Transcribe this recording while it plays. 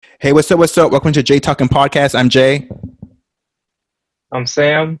Hey, what's up? What's up? Welcome to Jay Talking Podcast. I'm Jay. I'm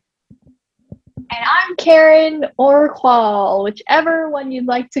Sam. And I'm Karen or Qual, whichever one you'd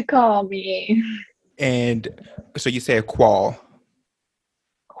like to call me. And so you say a qual.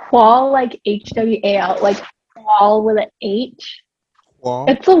 Qual, like Hwal, like Qual with an H. Qual?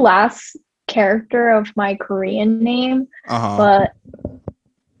 It's the last character of my Korean name, but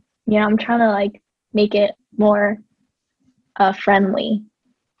I'm trying to like make it more friendly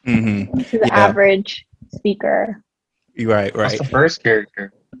to the average speaker. Right. What's the first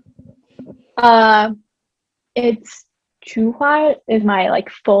character? It's Chuhwa is my like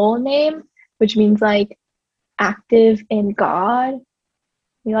full name, which means like active in God.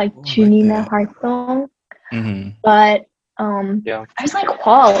 We like Chunina Hartong. But I was like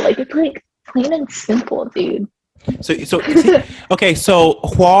Qual, like it's like plain and simple, dude. So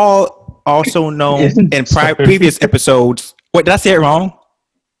Qual, also known in previous episodes. Wait, did I say it wrong?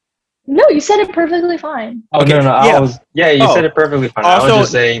 No, you said it perfectly fine. Oh okay. No. You said it perfectly fine. Also, I was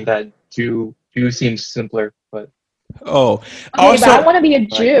just saying that Jew seems simpler, but also, but I want to be a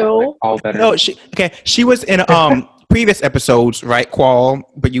Jew. All better. No, she was in previous episodes, right, Qual?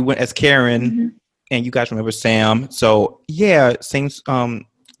 But you went as Karen, and you guys remember Sam. So yeah, same the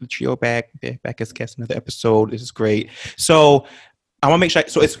trio back as guest another episode. This is great. So I want to make sure.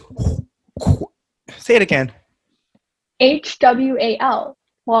 So it's say it again. Hwal.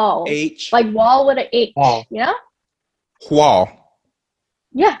 Wall. H. Like wall with an H. Wall. Yeah? Wall.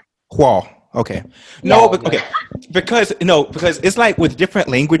 Yeah. Wall. Okay. Because it's like with different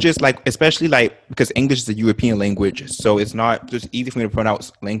languages, like especially like because English is a European language, so it's not just easy for me to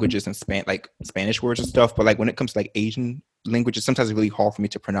pronounce languages in like Spanish words and stuff. But like when it comes to like Asian languages, sometimes it's really hard for me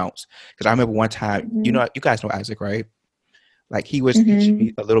to pronounce. Because I remember one time, you guys know Isaac, right? Like he was teaching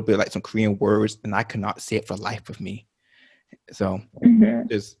me a little bit like some Korean words, and I could not say it for the life of me. So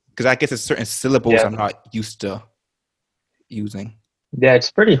just because I guess there's certain syllables I'm not used to using. Yeah, it's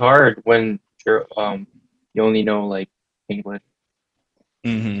pretty hard when you're you only know like English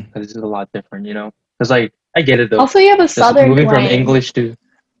because it's a lot different, you know. Because like I get it though. Also, you have a southern moving twang. from English to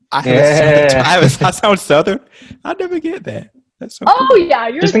I sound southern. I never get that. That's so cool. Yeah,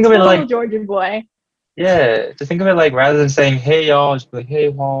 you're just think of it like Georgian boy. Yeah, just think of it like rather than saying "Hey y'all," just be like "Hey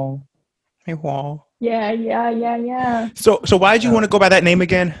Wall." Hey Wall. Yeah. So why did you want to go by that name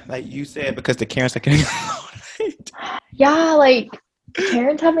again? Like you said, because the Karens are getting Yeah, like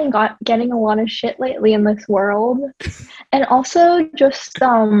Karens have been getting a lot of shit lately in this world, and also just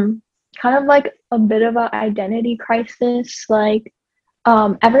kind of like a bit of an identity crisis. Like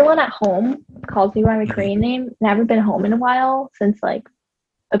everyone at home calls me by my Korean name. Never been home in a while since like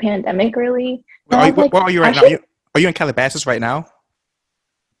a pandemic, really. Where are you right now? Are you in Calabasas right now?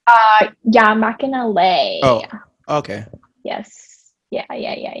 Yeah, I'm back in LA. Oh, okay. Yes. Yeah. But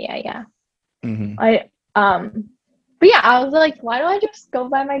yeah, I was like, why don't I just go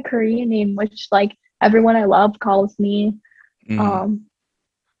by my Korean name, which like everyone I love calls me.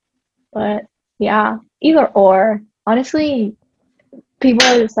 But yeah, either or. Honestly, people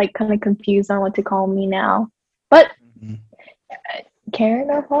are just like kind of confused on what to call me now. But Karen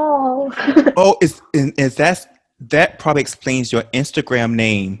or Paul. Oh, is that probably explains your Instagram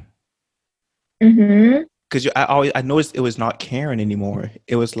name. Because I noticed it was not Karen anymore.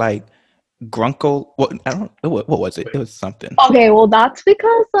 It was like Grunkle. What was it? It was something. Okay, well that's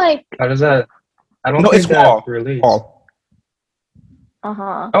because like. How does that? I don't. No, it's Wall. Wall.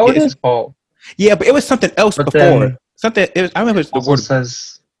 Oh, it is Paul. Yeah, but it was something else before. I remember it was the word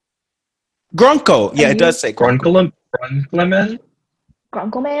says Grunkle. Yeah, it does say Grunkleman.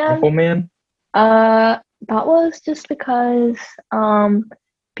 Grunkleman. That was just because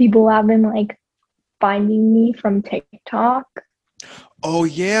people have been like finding me from TikTok. Oh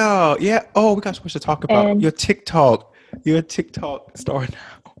yeah. Oh, we got so much to talk about. Your TikTok. You're a TikTok star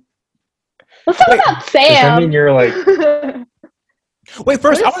now. Let's talk about Sam. Does that mean you're like? Wait,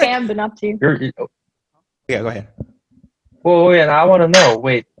 first, what has Sam been up to? Yeah, go ahead. Well, yeah, I want to know.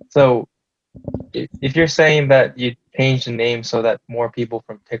 Wait, so if you're saying that you changed the name so that more people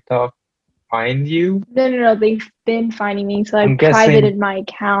from TikTok find you? No, they've been finding me, so I privated my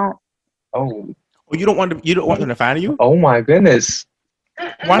account. Oh. Well, you don't want them to find you? Oh my goodness.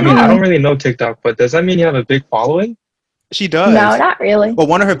 I mean, I don't really know TikTok, but does that mean you have a big following? She does. No, not really. Well,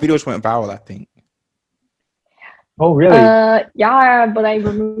 one of her videos went viral, I think. Oh, really? Yeah, but I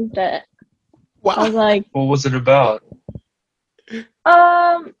removed it. Wow. I was like, what was it about?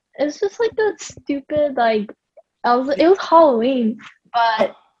 It's just like the stupid like it was Halloween,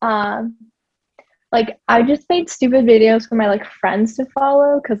 but like I just made stupid videos for my like friends to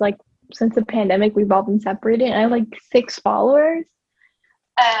follow because like since the pandemic we've all been separated and I have like 6 followers.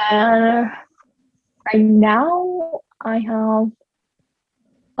 And right now I have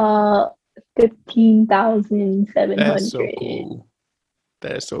 15,700. That's so cool.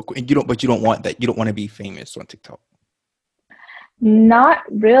 That is so cool. And you don't want that. You don't want to be famous on TikTok. Not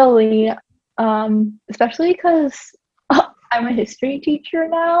really. Especially because I'm a history teacher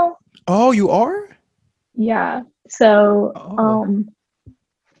now. Oh, you are? Yeah. So, Oh.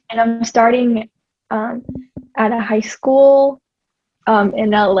 and I'm starting at a high school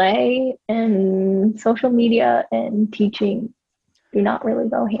in LA, and social media and teaching do not really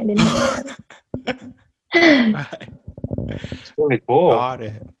go hand in hand. Right. It's really cool. Got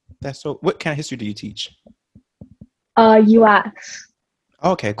it. That's so. What kind of history do you teach? US.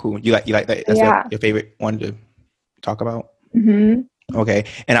 Okay, cool. You like that? That's Yeah. your favorite one to talk about? Mm-hmm. Okay.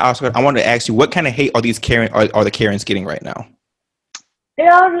 And I wanted to ask you, what kind of hate are these are the Karens getting right now?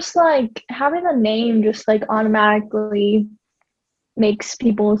 Just like having a name just like automatically makes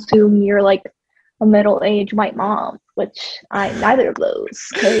people assume you're like a middle-aged white mom, which I'm neither of those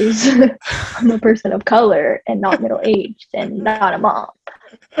because I'm a person of color and not middle-aged and not a mom.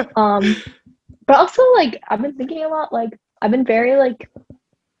 But also like I've been thinking about like I've been very like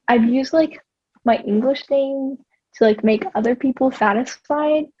I've used like my English name to like make other people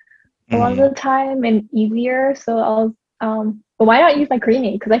satisfied a lot of the time and easier. So I'll but why not use my Korean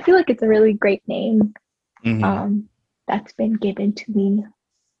name? Because I feel like it's a really great name. That's been given to me.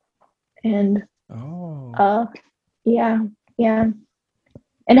 And yeah. And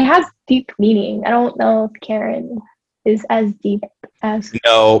it has deep meaning. I don't know if Karen is as deep as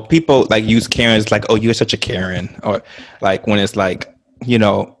No, people like use Karens like, oh, you're such a Karen, or like when it's like, you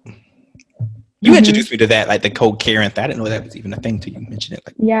introduced me to that, like the code Karen. I didn't know that was even a thing till you mentioned it.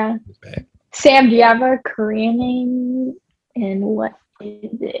 Like, yeah. Sam, do you have a Korean name, and what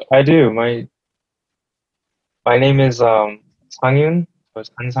is it? I do. My name is Sangyun. So it's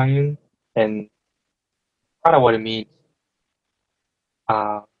Han Sangyun, and kind of what it means.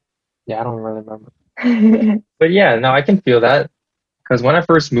 Yeah, I don't really remember. But yeah, no, I can feel that because when I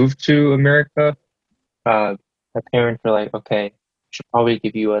first moved to America, my parents were like, "Okay, we should probably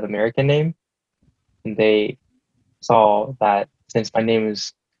give you an American name," and they saw that since my name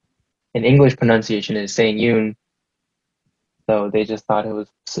is in English pronunciation is Sang-yoon, so they just thought it was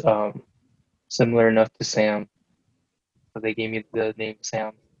similar enough to Sam, so they gave me the name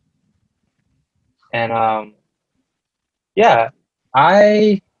Sam. And yeah,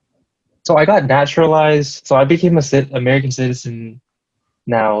 I got naturalized. So I became a American citizen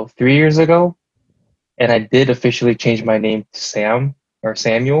now 3 years ago, and I did officially change my name to Sam or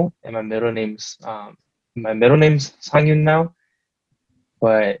Samuel, and my middle name's Sangyun now.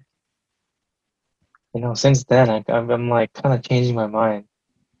 But since then I'm like kind of changing my mind.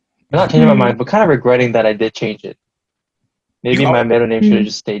 Not changing my mind, but kind of regretting that I did change it. Maybe my middle name should have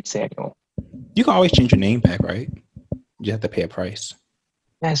just stayed Samuel. You can always change your name back, right? You have to pay a price.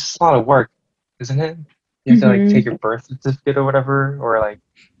 Yeah, it's just a lot of work, isn't it? You have to like take your birth certificate or whatever, or like.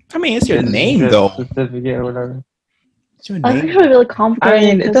 I mean, it's your name though. Certificate or whatever. It's your That's name. actually really complicated. I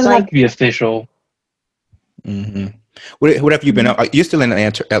mean, it doesn't have to be official. What have you been? You're still in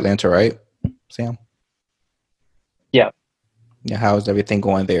Atlanta, right, Sam? Yeah. Yeah. How's everything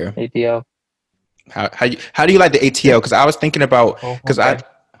going there? ATL. How do you like the ATL? Because I was thinking about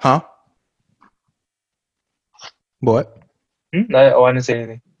What? I didn't say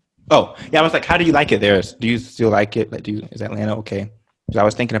anything. Oh yeah, I was like, how do you like it there? Do you still like it? Like, is Atlanta okay? Because I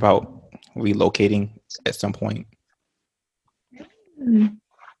was thinking about relocating at some point.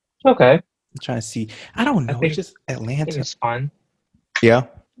 Okay. I'm trying to see. I don't know. It's just Atlanta. I think it's fun. Yeah,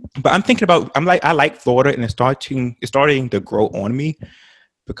 but I'm thinking about. I like Florida, and it's starting to grow on me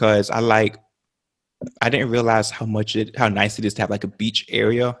because I didn't realize how nice it is to have like a beach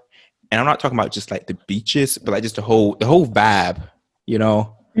area, and I'm not talking about just like the beaches, but like just the whole vibe,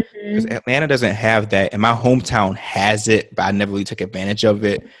 Because Atlanta doesn't have that, and my hometown has it, but I never really took advantage of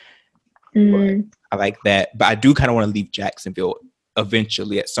it. But I like that, but I do kind of want to leave Jacksonville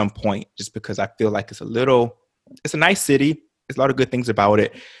eventually at some point, just because I feel like it's a nice city. There's a lot of good things about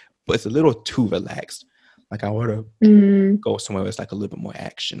it, but it's a little too relaxed. Like I want to go somewhere where it's like a little bit more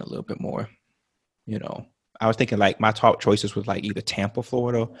action, a little bit more, I was thinking like my top choices was like either Tampa,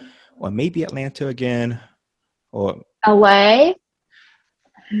 Florida, or maybe Atlanta again, or LA.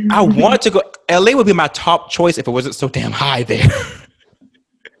 I want to go. LA would be my top choice if it wasn't so damn high there.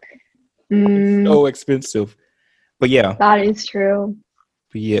 It's so expensive. But yeah, that is true.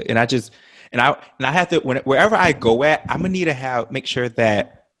 But yeah, and I have to wherever I go at, I'm gonna need to make sure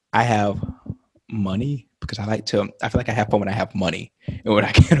that I have money because I feel like I have fun when I have money and when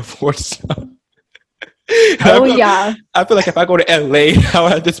I can't afford stuff. Oh yeah. I feel like if I go to LA, I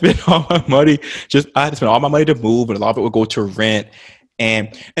would have to spend all my money. I had to spend all my money to move, and a lot of it would go to rent.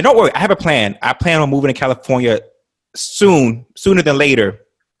 And don't worry, I have a plan. I plan on moving to California sooner than later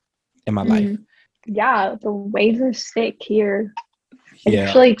in my life. Yeah, the waves are sick here. I Yeah.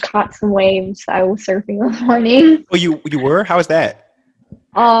 actually caught some waves. I was surfing this morning. Oh, you were? How was that?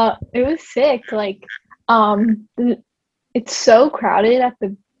 It was sick. Like, it's so crowded at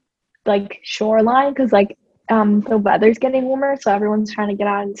the like shoreline because like the weather's getting warmer, so everyone's trying to get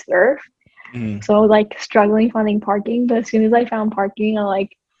out and surf. So like struggling finding parking, but as soon as I found parking, I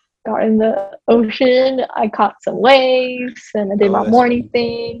like got in the ocean. I caught some waves and I did my morning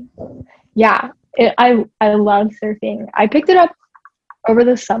thing. Yeah, I love surfing. I picked it up over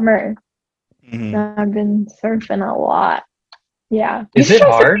the summer. I've been surfing a lot. Yeah. Is it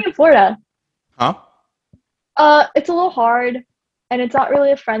hard in Florida? Huh? It's a little hard, and it's not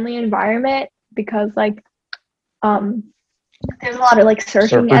really a friendly environment because like there's a lot of like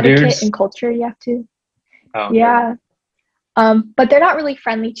surfing etiquette and culture you have to. Yeah. But they're not really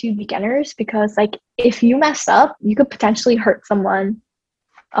friendly to beginners because like if you mess up, you could potentially hurt someone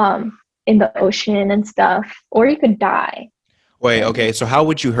in the ocean and stuff, or you could die. Wait, okay. So how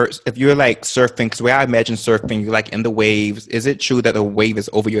would you hurt if you're like surfing? Because the way I imagine surfing, you're like in the waves. Is it true that the wave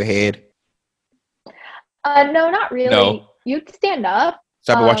is over your head? No, not really. No. You'd stand up.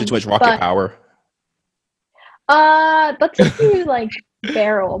 So I've been watching too much Rocket Power. That's if you like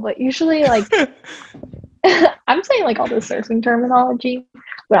barrel, but usually like I'm saying like all the surfing terminology,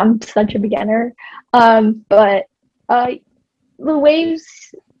 but I'm such a beginner. But the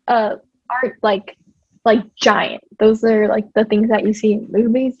waves aren't like giant. Those are like the things that you see in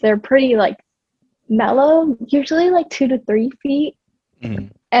movies. They're pretty like mellow, usually like 2 to 3 feet,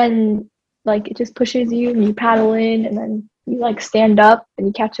 and like it just pushes you and you paddle in, and then you like stand up and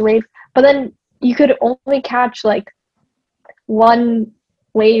you catch a wave. But then you could only catch like one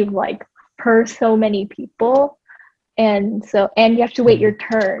wave like per so many people, and you have to wait your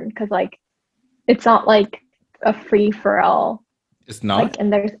turn because like it's not like a free for all. It's not. Like,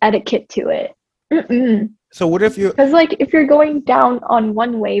 and there's etiquette to it. So what if you? Because like if you're going down on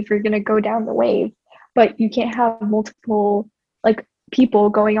one wave, you're gonna go down the wave, but you can't have multiple like people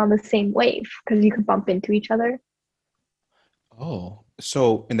going on the same wave because you could bump into each other. Oh,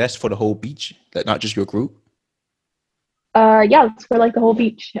 so and that's for the whole beach, that not just your group? Yeah, it's for like the whole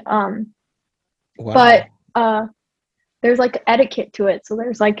beach. Wow. But there's like etiquette to it. So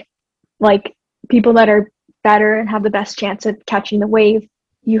there's like people that are better and have the best chance of catching the wave.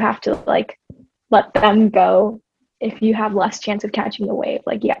 You have to like let them go if you have less chance of catching the wave.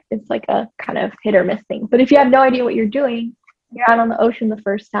 Like, yeah, it's like a kind of hit or miss thing. But if you have no idea what you're doing, you're out on the ocean the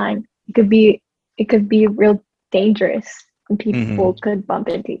first time, it could be real dangerous and people could bump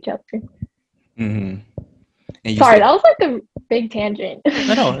into each other. Sorry, that was like a big tangent.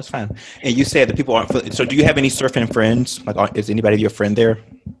 No, that's fine. And you said that people aren't. So do you have any surfing friends? Like, is anybody your friend there?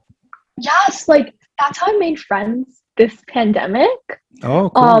 Yes, like that's how I made friends this pandemic. Oh,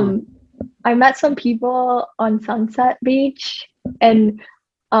 cool. I met some people on Sunset Beach, and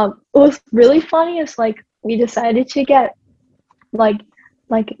what was really funny is like we decided to get like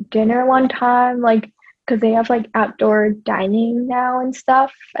dinner one time, like because they have like outdoor dining now and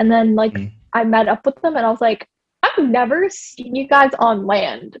stuff. And then like I met up with them, and I was like, I've never seen you guys on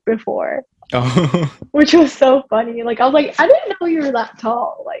land before, which was so funny. Like I was like, I didn't know you were that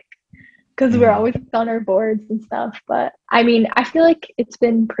tall, like because we're always on our boards and stuff. But I mean, I feel like it's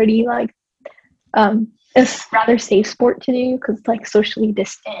been pretty like it's rather safe sport to do because it's like socially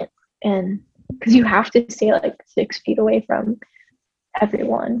distant, and because you have to stay like 6 feet away from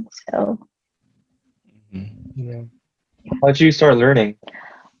everyone. So yeah. How'd you start learning?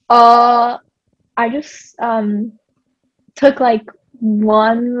 I just took like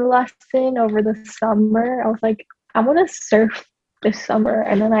one lesson over the summer. I was like, I want to surf this summer,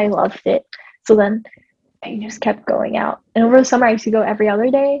 and then I loved it. So then I just kept going out, and over the summer I used to go every other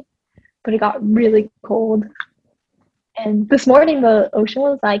day, but it got really cold. And this morning the ocean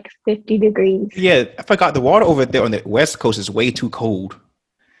was like 50 degrees. Yeah, I forgot the water over there on the West Coast is way too cold.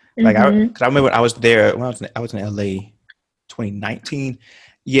 Like I remember when I was there when I was in LA 2019.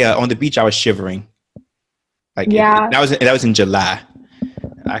 Yeah, on the beach I was shivering. Like that was in July.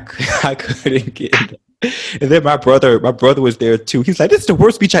 I couldn't get in. And then my brother was there too. He's like, this is the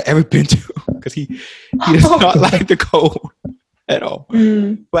worst beach I've ever been to because he does not like the cold at all.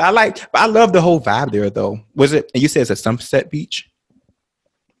 But I love the whole vibe there though. Was it? And you said it's a Sunset Beach?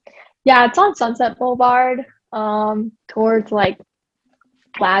 Yeah, it's on Sunset Boulevard, towards like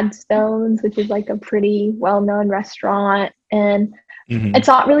Gladstone's, which is like a pretty well-known restaurant. And Mm-hmm. It's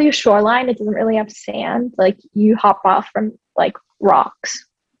not really a shoreline. It doesn't really have sand. Like you hop off from like rocks.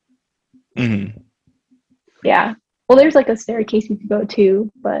 Mm-hmm. Yeah. Well, there's like a staircase you could go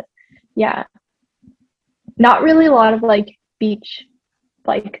to, but yeah, not really a lot of like beach,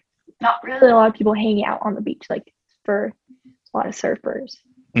 like not really a lot of people hanging out on the beach, like for a lot of surfers.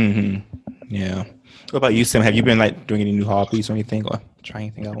 Mm-hmm. Yeah. What about you, Sim? Have you been like doing any new hobbies or anything, or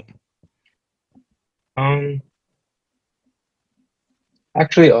trying anything out?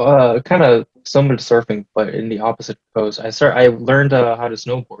 Actually, kind of similar to surfing, but in the opposite coast. I learned how to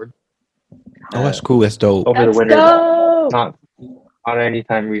snowboard Oh, that's cool. That's dope. over the That's winter. dope. Not any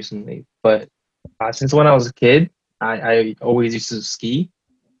time recently, but since when I was a kid, I always used to ski.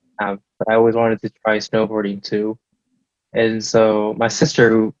 But I always wanted to try snowboarding too. And so my sister,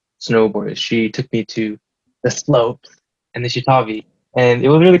 who snowboarded, she took me to the slopes, and then she taught me, and it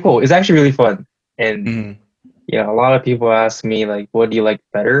was really cool. It's actually really fun. And Mm-hmm. a lot of people ask me like, what do you like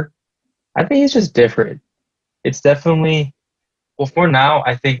better? I think it's just different. It's definitely, well, for now,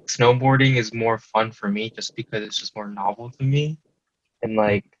 I think snowboarding is more fun for me just because it's just more novel to me. And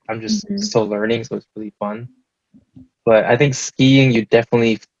like, I'm just Mhm. still learning, so it's really fun. But I think skiing, you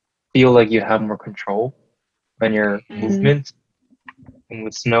definitely feel like you have more control on your Mhm. movements. And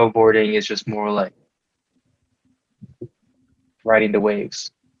with snowboarding, it's just more like riding the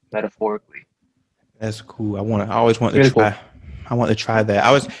waves, metaphorically. That's cool. I always want to Really try. cool. I want to try that.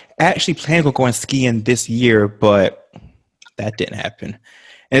 I was actually planning on going skiing this year, but that didn't happen.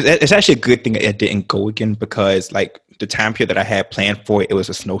 And it's actually a good thing that it didn't go again because, like, the time period that I had planned for it, it was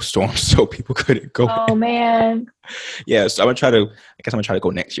a snowstorm, so people couldn't go. Oh man. Yeah, so I'm gonna try to. I guess I'm gonna try to go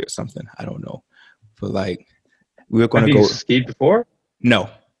next year or something. I don't know, but like, we were Have gonna you go. skied before? No,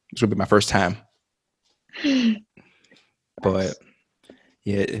 this will be my first time, but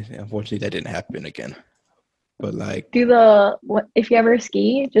yeah, unfortunately, that didn't happen again. But like, If you ever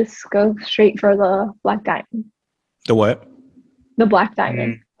ski, just go straight for the Black Diamond. the what? The Black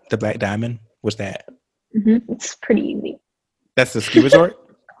Diamond. The Black Diamond? What's that? It's pretty easy. That's the ski resort?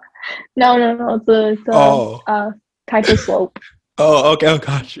 No. It's a Oh. type of slope. Oh, okay. Oh,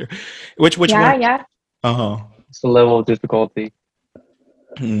 gotcha. Which Yeah, one? yeah. Uh-huh. It's the level of difficulty.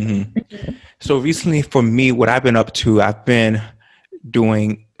 hmm So recently for me, what I've been up to, I've been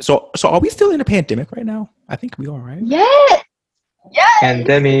doing so are we still in a pandemic right now? I think we are, right? Yes. Yes.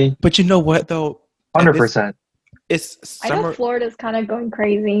 Pandemic, But you know what though? At this- 100%. It's I know summer. Florida's kind of going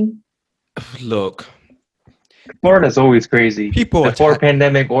crazy. Look, Florida's always crazy. people are Before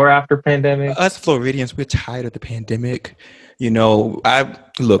pandemic or after pandemic. us Floridians, we're tired of the pandemic. You know, I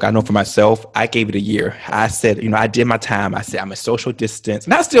know for myself, I gave it a year. I said, I did my time. I said, I'm a social distance.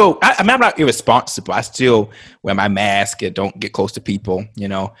 And I mean, I'm not irresponsible. I still wear my mask and don't get close to people,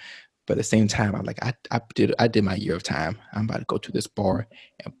 But at the same time, I'm like, I did my year of time. I'm about to go to this bar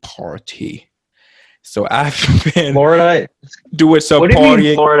and party. So I've been Florida, doing some what do you mean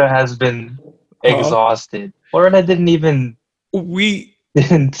partying. Florida has been exhausted? Florida didn't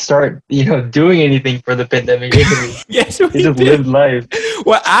start, doing anything for the pandemic. Yes, They we just did. lived life.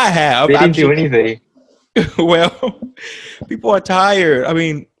 Well, I have. They didn't do anything. Well, people are tired. I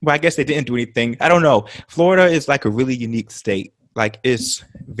mean, I guess they didn't do anything. I don't know. Florida is like a really unique state. Like, it's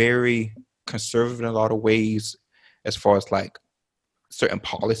very conservative in a lot of ways as far as like certain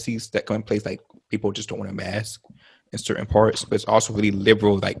policies that come in place. Like, people just don't want a mask in certain parts, but it's also really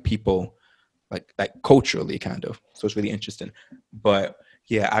liberal, like people like culturally kind of. So it's really interesting. But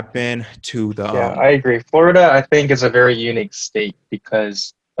yeah, I've been to the Yeah, I agree. Florida, I think, is a very unique state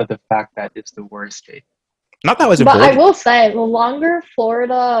because of the fact that it's the worst state. not that I was But I avoiding. will say, the longer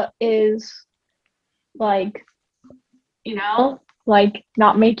Florida is like, like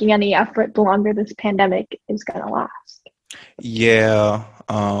not making any effort, the longer this pandemic is gonna last. Yeah.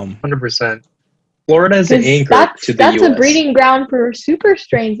 100%. Florida is the 'Cause anchor to the that's US. a breeding ground for super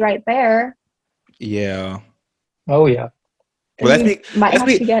strains right there. Yeah. Oh, yeah. Well, You might have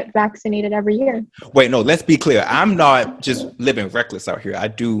to get vaccinated every year. Wait, no, let's be clear. I'm not just living reckless out here. I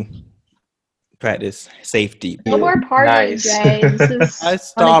do practice safety. No more partying, Nice. Jay. This is I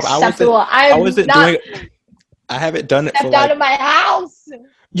stopped. unacceptable. I wasn't not doing it. I haven't done it for stepped out of my house.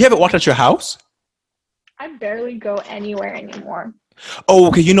 You haven't walked out your house? I barely go anywhere anymore. Oh,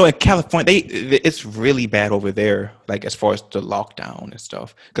 okay. In California, it's really bad over there. Like as far as the lockdown and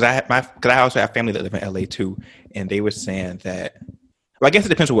stuff. Because I also have family that live in LA too, and they were saying that. Well, I guess it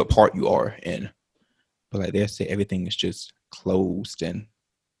depends on what part you are in, but like they say everything is just closed and.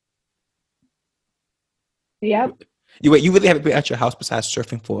 Yep. You really haven't been at your house besides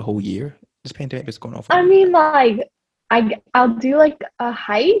surfing for a whole year? This pandemic is going on for. I mean, like, I'll do like a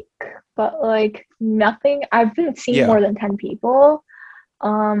hike, but like nothing. I've been seeing more than 10 people.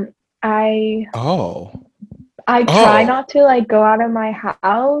 I Oh. try Oh. not to like go out of my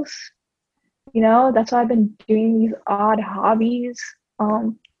house. You know, that's why I've been doing these odd hobbies.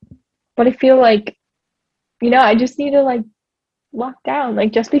 But I feel like, you know, I just need to like lock down.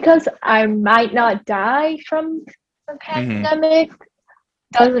 Like just because I might not die from the Mm-hmm. pandemic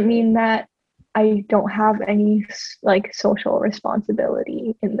doesn't mean that I don't have any like social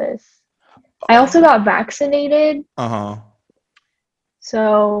responsibility in this. I also got vaccinated, Uh-huh.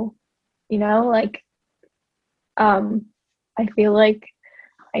 so you know, like I feel like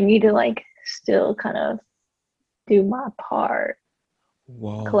I need to like still kind of do my part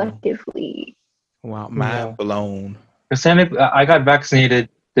Whoa. collectively. Wow. Yeah. Mind blown. Because technically, I got vaccinated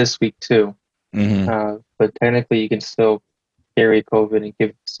this week too. Mm-hmm. But technically, you can still carry COVID and give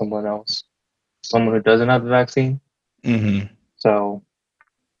it to someone else, someone who doesn't have the vaccine. Mm-hmm. So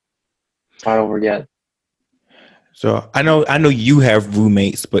it's not over yet. So I know you have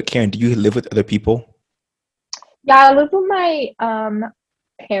roommates, but Karen, do you live with other people? Yeah, I live with my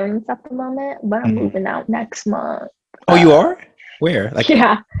parents at the moment, but I'm Mm-hmm. moving out next month. Oh, you are? Where? Like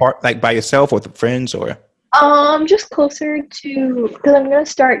Yeah. like by yourself or with friends or? Just closer to because I'm gonna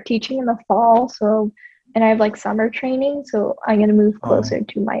start teaching in the fall, so and I have like summer training, so I'm gonna move Oh. closer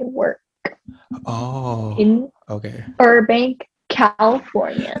to my work Oh. in Okay. Burbank,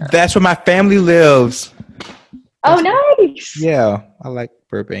 California. That's where my family lives. Oh, That's nice. Yeah, I like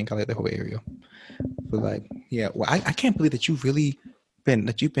Burbank. I like the whole area. But like, yeah, well, I can't believe that you've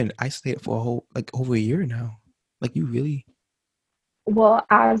been isolated for a whole like over a year now. Like you really Well,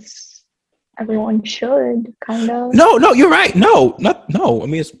 as everyone should, kind of. No, you're right. No. I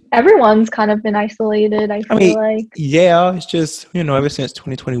mean Everyone's kind of been isolated, I I feel mean, like. yeah, it's just, ever since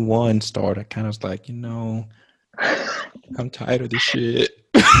 2021 started, I kind of was like, I'm tired of this shit.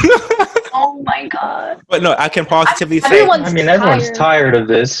 Oh my god. But no, I can positively say, Everyone's Everyone's tired. tired of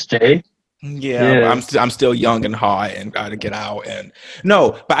this, Jay. yeah, but Yeah. I'm still young and hot and gotta get out and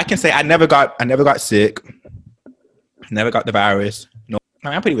no, but I can say I never got sick, never got the virus. No, I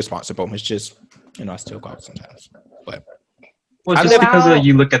mean, I'm pretty responsible. It's just, I still got it sometimes. But Well, I just live. because Out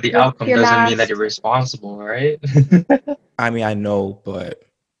you look at the with outcome your doesn't mean that mask. you're responsible, right? I mean, I know, but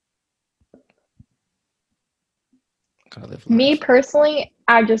gotta live life. Me personally,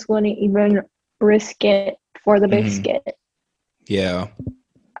 I just wouldn't even risk it for the Mm-hmm. biscuit. Yeah.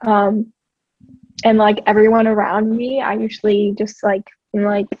 And like everyone around me, I usually just like, you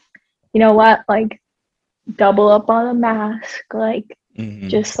know what, like double up on a mask, like Mm-hmm.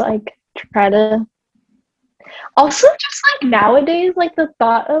 just like try to. Also, just like nowadays, like the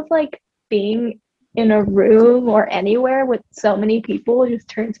thought of like being in a room or anywhere with so many people just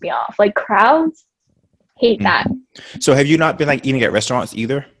turns me off. Like crowds, hate that. So have you not been like eating at restaurants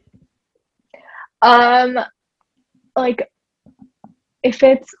either? Like if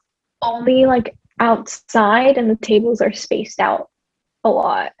it's only like outside and the tables are spaced out a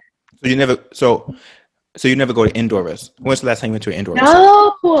lot. So you never go to indoor restaurants. When's the last time you went to an indoor restaurant?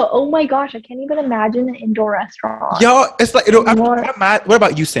 No, oh my gosh, I can't even imagine an indoor restaurant. Yo, it's like What? what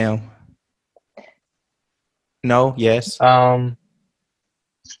about you, Sam? No, yes.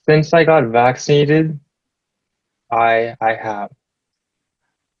 Since I got vaccinated, I have,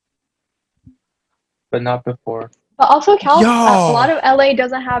 but not before. But also, Yo. a lot of LA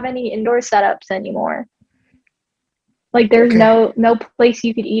doesn't have any indoor setups anymore. Like, there's Okay. no place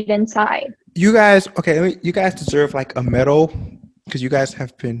you could eat inside. You guys, you guys deserve like a medal because you guys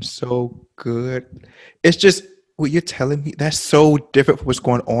have been so good. It's just what you're telling me, that's so different from what's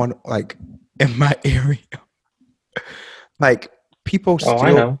going on like in my area. Like people Oh, I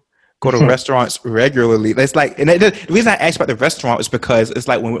still know. go to restaurants regularly. It's like, and the reason I asked about the restaurant is because it's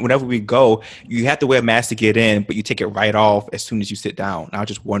like whenever we go, you have to wear a mask to get in, but you take it right off as soon as you sit down. And I was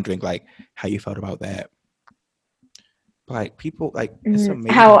just wondering like how you felt about that. Like people, like it's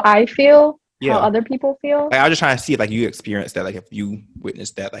amazing. How I feel, Yeah. how other people feel. Like I was just trying to see if like you experienced that, like if you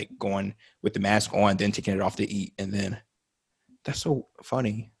witnessed that, like going with the mask on, then taking it off to eat, and then that's so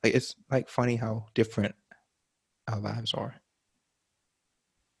funny. Like it's like funny how different our lives are.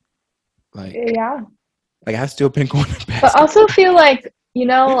 Like Yeah. Like I've still been going to But also feel like, you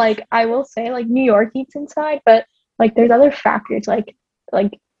know, like I will say like New York eats inside, but like there's other factors like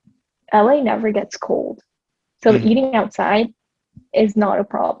LA never gets cold. So eating outside is not a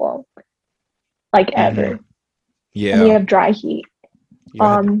problem. Like ever. Yeah. And you have dry heat.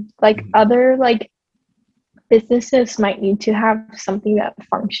 Like other like businesses might need to have something that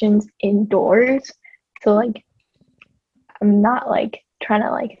functions indoors. So like I'm not like trying to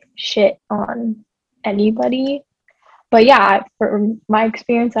like shit on anybody. But yeah, for my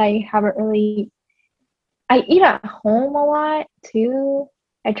experience, I I eat at home a lot too.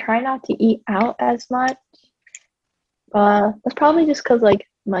 I try not to eat out as much. That's probably just because like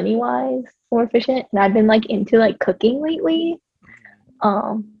money wise, more efficient. And I've been like into like cooking lately.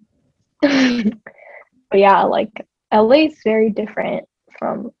 Um, but yeah, like LA is very different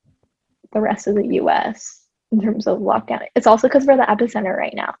from the rest of the US in terms of lockdown. It's also because we're the epicenter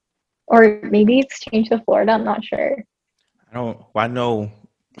right now. Or maybe it's changed to Florida, I'm not sure. I know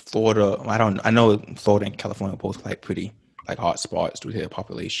Florida. I know Florida and California both like pretty like hot spots due to their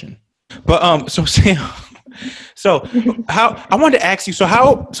population. But so Sam, so how I wanted to ask you. So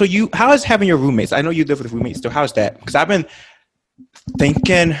how is having your roommates? I know you live with roommates. So how's that? Because I've been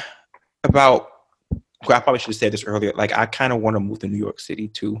thinking about. Well, I probably should have said this earlier. Like I kind of want to move to New York City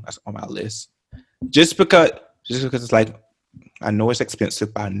too. That's on my list. Just because it's like I know it's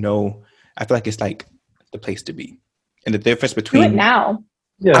expensive, but I feel like it's like the place to be. And the difference between do it now.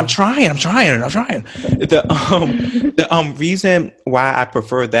 Yeah. I'm trying. The reason why I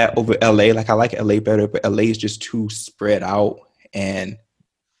prefer that over LA, like I like LA better, but LA is just too spread out, and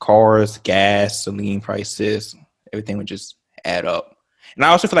cars, gas, gasoline prices, everything would just add up. And I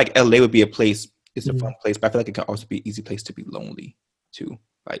also feel like LA would be a place. It's a fun place, but I feel like it can also be an easy place to be lonely too.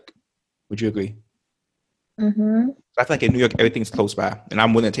 Like, would you agree? Mm-hmm. I feel like in New York, everything's close by, and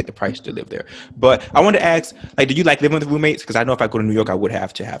I'm willing to take the price to live there. But I wanted to ask, like, do you like living with roommates? Because I know if I go to New York, I would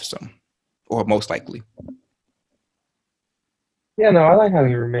have to have some, or most likely. Yeah, no, I like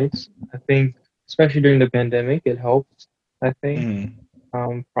having roommates. I think, especially during the pandemic, it helped. I think,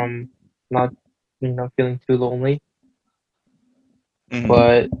 from not, feeling too lonely. Mm-hmm.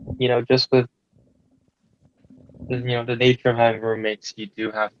 But just with the nature of having roommates, you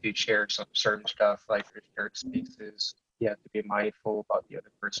do have to share some certain stuff, like your shared spaces. You have to be mindful about the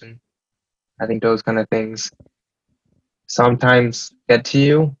other person. I think those kind of things sometimes get to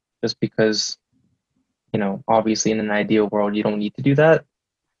you just because, obviously in an ideal world, you don't need to do that.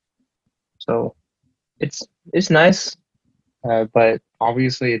 So it's nice, but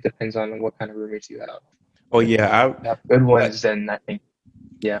obviously it depends on what kind of roommates you have. Oh yeah, If you have good ones, then I think,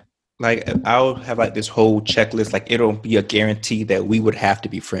 yeah. Like I'll have like this whole checklist. Like it'll be a guarantee that we would have to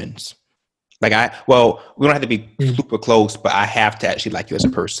be friends. Like we don't have to be super close, but I have to actually like you as a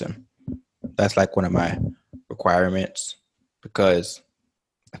person. That's like one of my requirements, because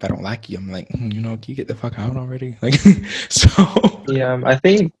if I don't like you, I'm like, can you get the fuck out already? Like, so. Yeah, I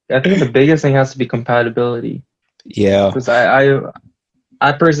think the biggest thing has to be compatibility. Yeah. Because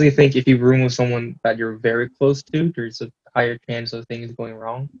I personally think if you room with someone that you're very close to, there's a higher chance of things going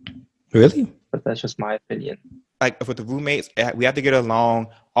wrong. Really? But that's just my opinion. Like with the roommates, we have to get along.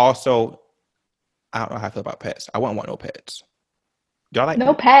 Also, I don't know how I feel about pets. I wouldn't want no pets. Y'all like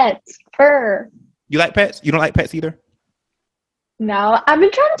no pets? Fur. You like pets? You don't like pets either? No, I've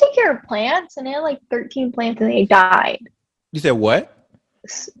been trying to take care of plants, and I had like 13 plants, and they died. You said what?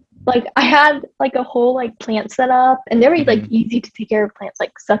 Like I had like a whole like plant set up, and they were like easy to take care of plants,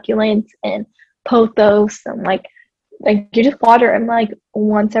 like succulents and pothos, and like you just water them like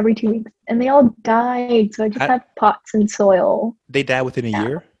once every 2 weeks, and they all died. So I just have pots and soil. They died within a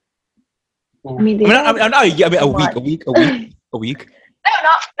year? I mean, a week. No,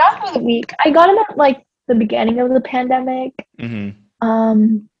 not for the week. I got them at like the beginning of the pandemic. And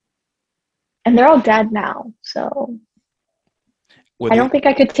they're all dead now. So I don't think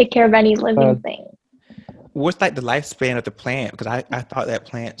I could take care of any living thing. What's like the lifespan of the plant? Because I thought that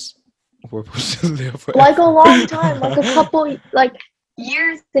plants were supposed to live forever. Like a long time, like a couple, like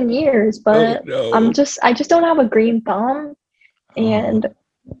years and years. But I just don't have a green thumb. And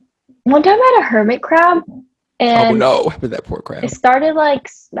one time I had a hermit crab, and what happened to that poor crab? It started like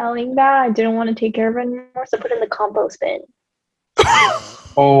smelling bad. I didn't want to take care of it anymore, so I put it in the compost bin.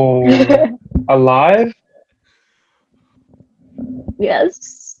 Oh, alive?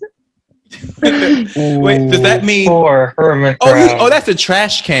 Yes. Wait, does that mean? Poor hermit crab. Oh, that's a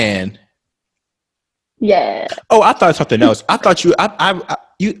trash can. Yeah. Oh, I thought something else. I thought you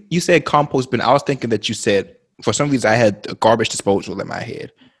said compost bin. I was thinking that you said, for some reason I had a garbage disposal in my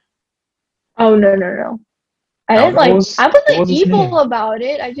head. Oh no. I wasn't evil about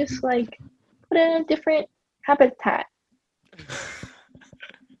it. I just like put it in a different habitat.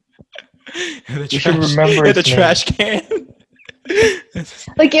 You should remember the trash can.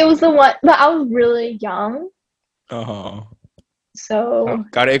 Like it was the one, but I was really young. So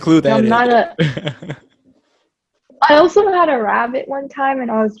gotta include that. I also had a rabbit one time, and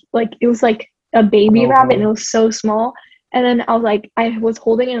I was like, it was like a baby rabbit, and it was so small. And then I was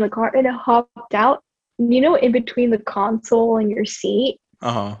holding it in the car, and it hopped out. In between the console and your seat.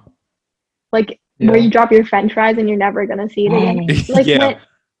 Like where you drop your French fries and you're never gonna see it again. Went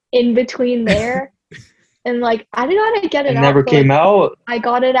in between there. and like I didn't know how to get it It out. never so, came like, out. I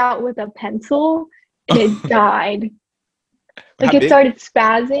got it out with a pencil, and it died. Like How it big? started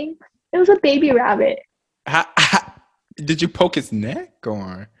spazzing. It was a baby rabbit. Did you poke his neck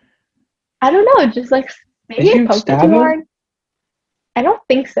or? I don't know, just like maybe Did I you poked it stab too him? hard. I don't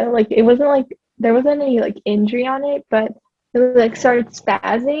think so. Like it wasn't like there wasn't any like injury on it, but it was like started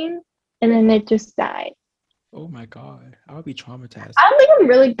spazzing and then it just died. Oh my god, I would be traumatized. I don't think I'm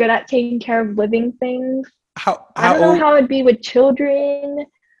really good at taking care of living things. I How don't know old? how it'd be with children.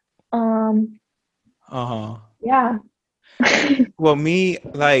 Uh-huh. Yeah. Well, me,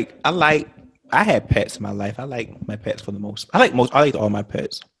 like, I had pets in my life. I like my pets for the most. I like all my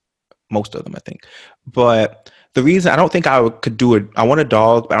pets, most of them, I think. But the reason I don't think could do it, I want a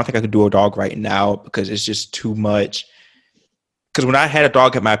dog, but I don't think I could do a dog right now because it's just too much. Because when I had a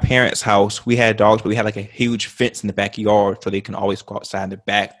dog at my parents' house, we had dogs, but we had like a huge fence in the backyard so they can always go outside in the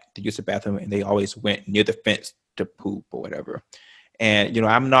back to use the bathroom, and they always went near the fence to poop or whatever. And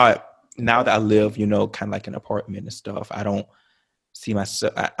I'm not, now that I live, kind of like an apartment and stuff. I don't see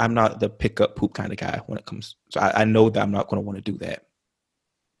myself. I'm not the pick up poop kind of guy when it comes. So I know that I'm not going to want to do that.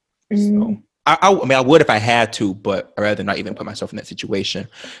 So I mean, I would if I had to, but I'd rather not even put myself in that situation.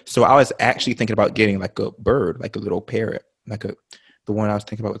 So I was actually thinking about getting like a bird, like a little parrot, the one I was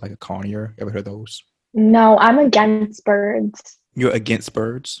thinking about was like a conure. Ever heard of those? No, I'm against birds. You're against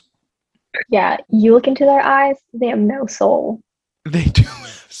birds? Yeah, you look into their eyes, they have no soul. They do.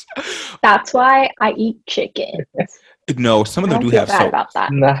 That's why I eat chickens. No, some of I them don't do feel have bad soul. about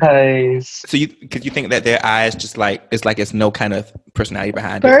that. Nice. So because you think that their eyes just like it's no kind of personality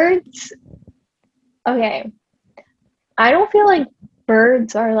behind it. Birds. Okay, I don't feel like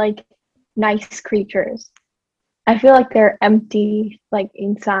birds are like nice creatures. I feel like they're empty, like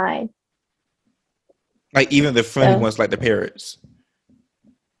inside. Like even the friendly So, ones, like the parrots.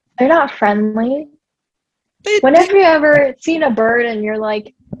 they're not friendly. Whenever you ever seen a bird and you're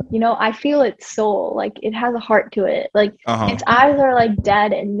like, I feel its soul, like it has a heart to it. Like its eyes are like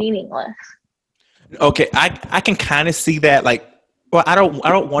dead and meaningless. Okay, I can kind of see that. Like, well, I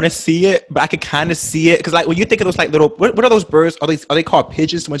don't want to see it, but I can kind of see it because like when you think of those like little, what are those birds? Are they called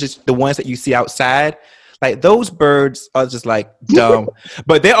pigeons? Which is the ones that you see outside. Like those birds are just like dumb,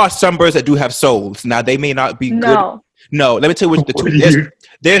 but there are some birds that do have souls. Now they may not be good. No, let me tell you which the two.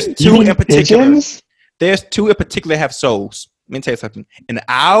 There's two in particular. Pigeons? There's two in particular that have souls. Let me tell you something. An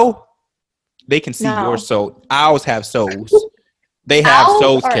owl, they can see your soul. Owls have souls. They have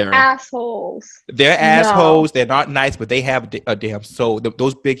souls, Karen. Assholes. They're assholes. They're not nice, but they have a damn soul.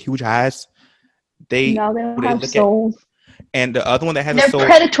 Those big, huge eyes. They don't have souls. And the other one that has a soul. They're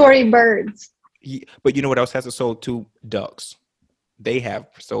predatory birds. But you know what else has a soul too? Ducks. They have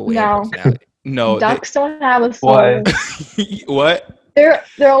soul. No, ducks don't have a soul. What? They're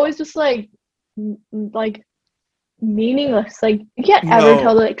always just like meaningless. Like you can't ever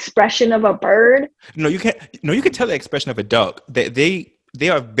tell the expression of a bird. No, you can't. No, you can tell the expression of a duck. They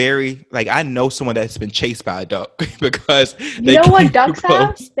are very like I know someone that's been chased by a duck because you know what ducks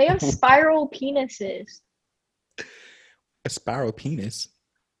have? They have spiral penises. A spiral penis.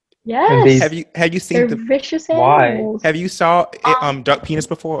 Yes. Have you seen They're vicious animals? Why? Have you saw duck penis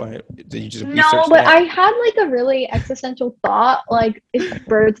before? Or did you just no, but I had like a really existential thought. Like, if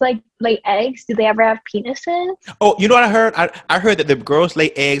birds like lay eggs, do they ever have penises? Oh, you know what I heard? I heard that the girls lay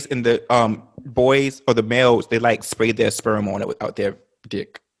eggs and the boys or the males they like spray their sperm on it without their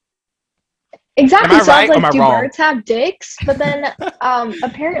dick. Exactly. So I was like, do birds have dicks? But then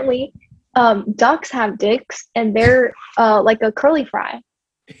apparently ducks have dicks and they're like a curly fry.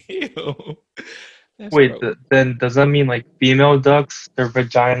 Ew. Wait, then does that mean like female ducks, their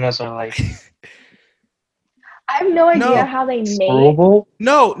vaginas are like I have no idea how they mate.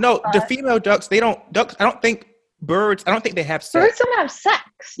 No, the female ducks, I don't think they have sex. Birds don't have sex.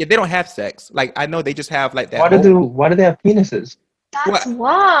 Yeah, they don't have sex. Like I know they just have like that. Why do they have penises? That's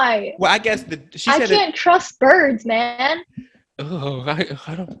why. Well, I guess I can't trust birds, man. Oh,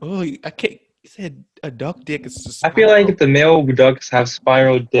 I don't. Oh, I can't. You said a duck dick is just. I feel like if the male ducks have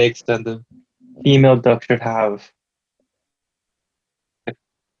spiral dicks, then the female duck should have.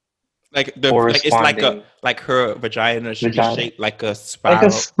 It's like her vagina should be shaped like a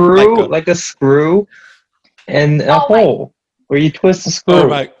spiral, like a screw, and a hole where you twist the screw. Oh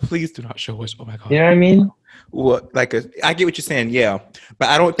my! Please do not show us. Oh my god! You know what I mean? Well, I get what you're saying, yeah, but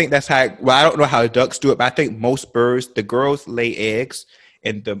I don't think that's how. Well, I don't know how ducks do it, but I think most birds, the girls lay eggs,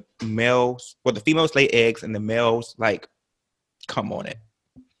 and the females lay eggs, and the males like come on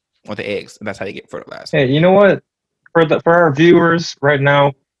the eggs, and that's how they get fertilized. Hey, you know what? For our viewers right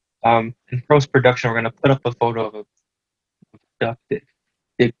now, in post production, we're gonna put up a photo of a duck dick,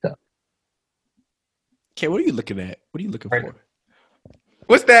 big duck. Okay, what are you looking at? What are you looking Right. for?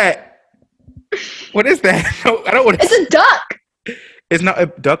 What's that? What is that? No, I don't want to. It's a duck. It's not a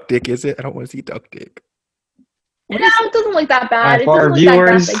duck dick, is it? I don't want to see duck dick. No, it doesn't look that bad. It For our doesn't look that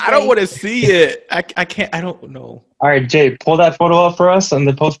viewers, graphic. I don't want to see it. I can't. I don't know. All right, Jay, pull that photo up for us on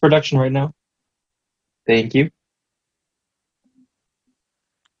the post production right now. Thank you.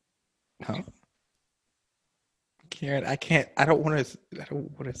 Huh? Karen, I can't. I don't want to. I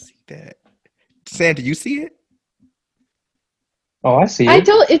don't want to see that. Sam, do you see it? Oh, I see I it.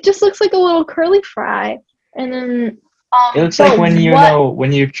 don't. It just looks like a little curly fry, and then It looks so like when what-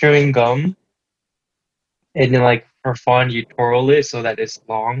 when you're chewing gum, and then like for fun you twirl it so that it's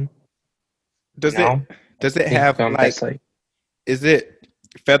long. Does you know? Does it Think have gum like? that's Is it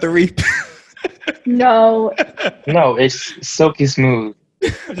feathery? No, No, it's silky smooth.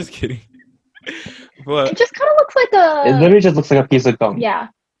 I'm just kidding. it But just kind of looks like It literally just looks like a piece of gum. yeah.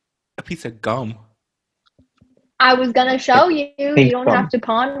 a piece of gum. I was gonna show you. You Think don't gum. have to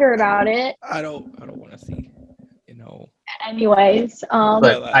ponder about it. I don't want to see. You know. Anyways,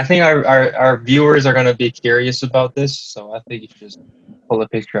 But I think our viewers are gonna be curious about this, so I think you should just pull a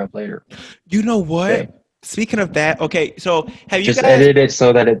picture up later. You know what? Okay. Speaking of that, okay. So have you Just guys? edit it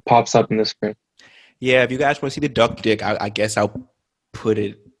so that it pops up in the screen. Yeah, if you guys want to see the duck dick, I guess I'll put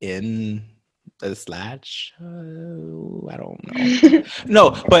it in the slideshow. I don't know.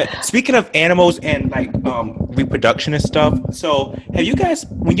 No, but speaking of animals and like reproduction and stuff, so have you guys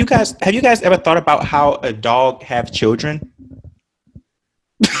ever thought about how a dog have children?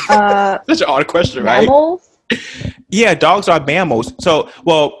 Such an odd question, right? mammals. Yeah, dogs are mammals. So,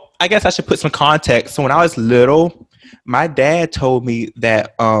 well, I guess I should put some context. So when I was little, my dad told me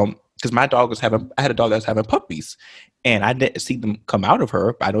that because I had a dog that was having puppies, and I didn't see them come out of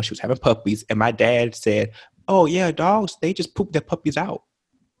her, but I know she was having puppies. And my dad said, "Oh yeah, dogs, they just poop their puppies out."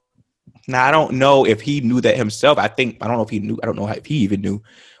 Now I don't know if he knew that himself. I don't know if he knew. I don't know if he even knew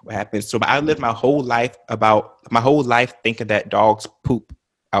what happened. So I lived my whole life thinking that dogs poop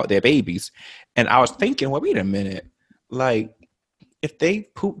out their babies, and I was thinking, well, wait a minute, like if they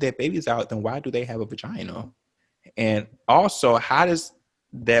poop their babies out, then why do they have a vagina? And also, how does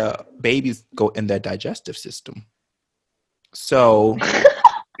their babies go in their digestive system? So,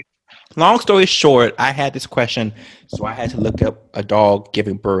 long story short, I had this question, so I had to look up a dog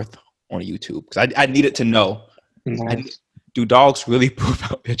giving birth on YouTube because I needed to know: do dogs really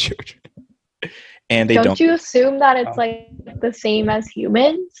poop out their children? And they don't. Don't you assume that it's like the same as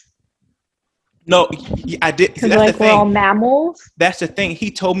humans? No, I did. Because That's like the we're all thing. mammals. That's the thing. He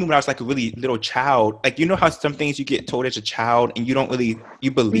told me when I was like a really little child. Like, you know how some things you get told as a child and you believe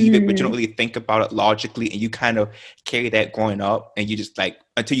it, but you don't really think about it logically, and you kind of carry that growing up, and you just like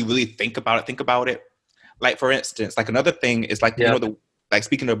until you really think about it. Like, for instance, like another thing is like, Yeah. you know, like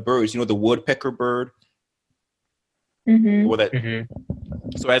speaking of birds, you know, the woodpecker bird. Mm-hmm. Or that. Mhm.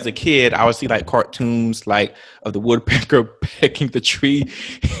 So as a kid, I would see like cartoons like of the woodpecker pecking the tree,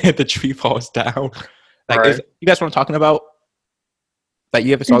 and the tree falls down. Like, Right. you guys know what I'm talking about? Like,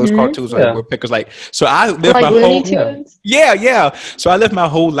 you ever saw those Mhm. cartoons like Yeah. woodpeckers? Like, so I lived Like my Looney whole Tunes. yeah. So I lived my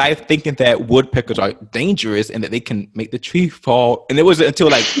whole life thinking that woodpeckers are dangerous and that they can make the tree fall. And it wasn't until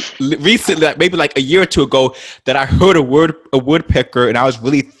like recently, like maybe like a year or two ago, that I heard a woodpecker, and I was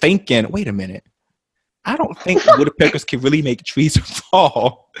really thinking, wait a minute. I don't think woodpeckers can really make trees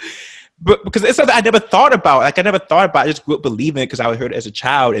fall. But because it's something I never thought about. Like, I never thought about it. I just grew up believing it because I heard it as a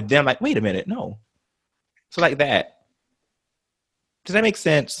child. And then I'm like, wait a minute, no. So like that. Does that make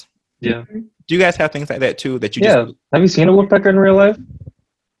sense? Yeah. Do you guys have things like that too? That you Yeah. just, Have you seen a woodpecker in real life?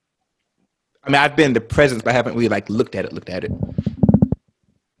 I mean, I've been in the presence, but I haven't really like looked at it.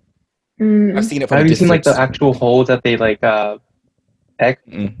 Mm. I've seen it from Have a you seen like distance. the actual hole that they like peck?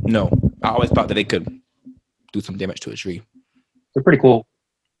 No. I always thought that they could do some damage to a tree. They're pretty cool.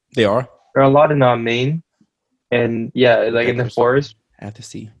 They are? There are a lot in Maine, and yeah, like in the Woodpeckers. forest, I have to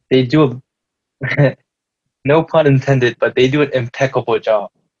see. they do a no pun intended, but they do an impeccable job.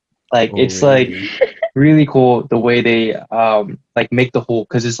 Like, it's like really cool the way they like make the hole,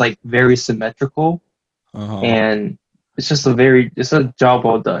 because it's like very symmetrical, Uh-huh. and it's just a job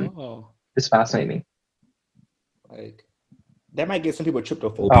well done. Oh, It's fascinating. like, that might get some people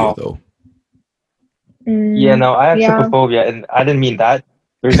trypophobia Oh. though. Mm. Yeah, no, I have Yeah. trypophobia, and I didn't mean that.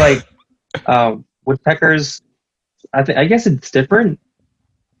 There's like woodpeckers. I guess it's different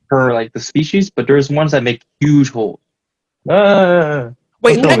per like the species, but there's ones that make huge holes. Wait, Oh,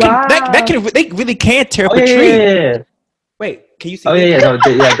 they really can tear up Oh a yeah, tree. yeah. Wait, can you see? Oh that? yeah, no,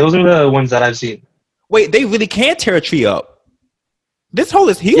 those are the ones that I've seen. Wait, they really can tear a tree up. This hole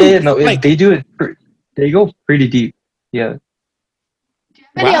is huge. Yeah, no, Like, they do it. They go pretty deep. Yeah,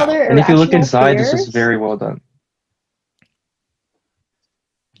 any Wow. other And if you look irrational inside, this is fears? very well done.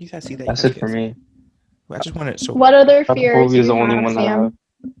 You guys see that? That's You it for guys- me. I just wanted so. What other fears Phobia do is the you only have, one that I have.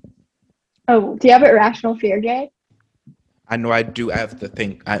 Sam? Oh, do you have an irrational fear, Jay? I know I do. I have the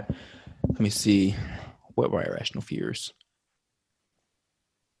thing. Let me see. What were irrational fears?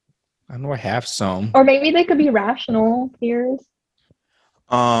 I know I have some. Or maybe they could be rational fears.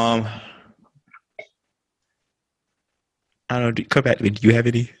 I don't know. Come back to me. Do you have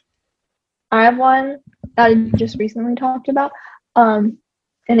any? I have one that I just recently talked about.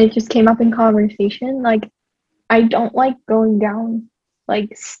 And it just came up in conversation. Like, I don't like going down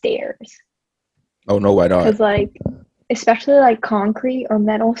like stairs. Oh no, why not? Because like, especially like concrete or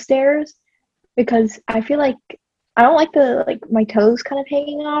metal stairs, because I feel like I don't like the like my toes kind of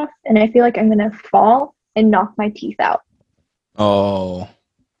hanging off, and I feel like I'm gonna fall and knock my teeth out. Oh.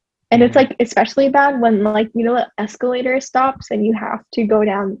 And it's like especially bad when like the escalator stops and you have to go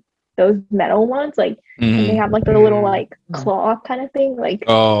down those metal ones, like and they have like the little like claw kind of thing. Like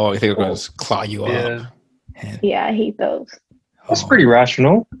Oh, I think they're going to claw you Yeah. up. yeah, I hate those. That's pretty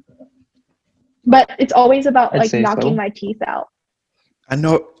rational. But it's always about I'd like say knocking so. my teeth out. I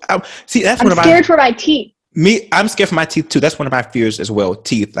know. See, that's I'm one of scared for my teeth. I'm scared for my teeth too. That's one of my fears as well.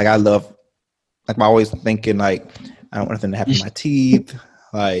 Teeth. Like I love. Like I'm always thinking like I don't want nothing to happen to my teeth.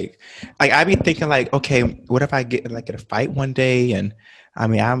 Like I be thinking like, okay, what if I get in a fight one day and I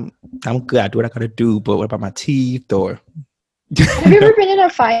mean I'm good. I do what I gotta do, but what about my teeth or? Have you ever been in a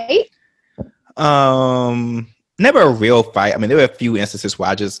fight? Never a real fight. I mean, there were a few instances where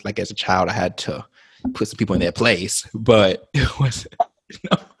I just like as a child I had to put some people in their place, but it was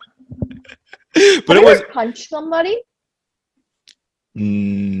no. But Have it you was ever punched somebody?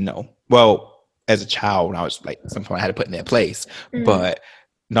 no. Well, as a child, when I was like, sometimes I had to put in their place, but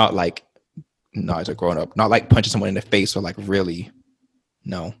not like, no, as a grown up, not like punching someone in the face or like really,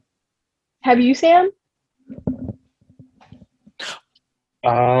 no. Have you, Sam?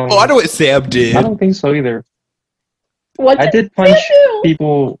 Oh, I know what Sam did. I don't think so either. What I did punch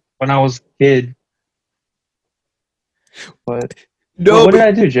people when I was a kid. But No, what did but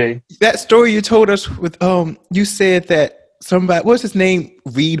I do, Jay? that story you told us with you said that somebody, what's his name,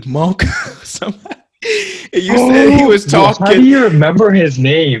 Reed Monk, somebody, and you said he was talking. How do you remember his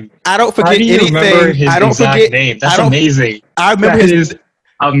name? I don't How forget do you anything. remember his I don't exact forget name? That's I don't- amazing. I remember That his. is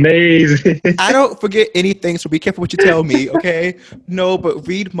amazing. I don't forget anything, so be careful what you tell me, okay? No, but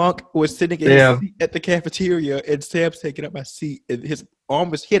Reed Monk was sitting in his seat at the cafeteria, and Sam's taking up my seat, and his arm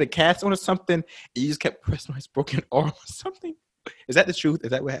was, he had a cast on or something, and he just kept pressing on his broken arm or something. Is that the truth? Is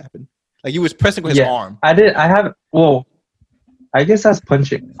that what happened? Like, he was pressing on his arm. I guess that's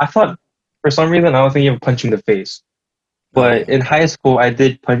punching. I thought, for some reason, I was thinking of punching the face. But in high school, I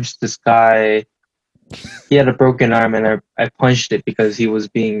did punch this guy. He had a broken arm, and I punched it because he was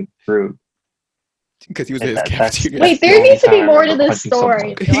being rude. Because he was in his cafeteria. Wait, there needs to be more to this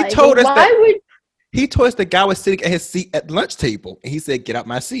story. He told us he told us the guy was sitting at his seat at the lunch table, and he said, "Get out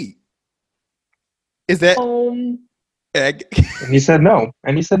my seat." Is that? And he said no.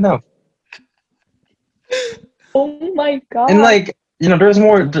 Oh my god! And like there's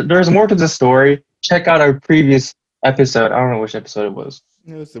more to the story. Check out our previous episode. I don't know which episode it was.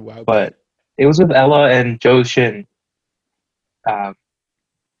 It was a while, but it was with Ella and Joe Shin. The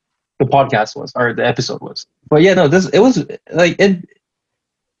podcast was, or the episode was. But yeah, no, it was like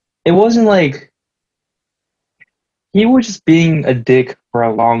it wasn't like he was just being a dick for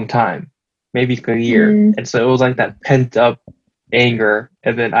a long time, maybe a year, and so it was like that pent up anger,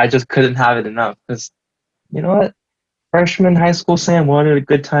 and then I just couldn't have it enough because you know what, freshman high school Sam wanted a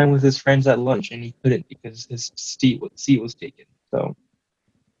good time with his friends at lunch, and he couldn't because his seat was taken. So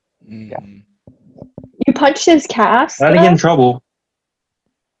yeah, you punched his cast. I didn't get in trouble.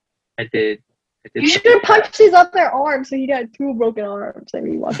 I did. You should have punched his other arm, so he'd had two broken arms. I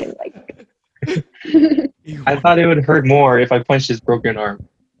mean, walking like. I thought it would hurt more if I punched his broken arm.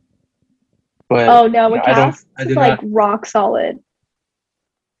 But oh no, a cast is like not. rock solid.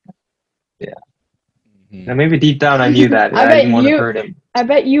 Yeah. Now maybe deep down I knew that. I didn't want to hurt him. I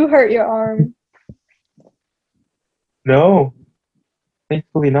bet you hurt your arm. No,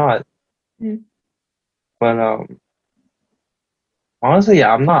 thankfully not. But honestly,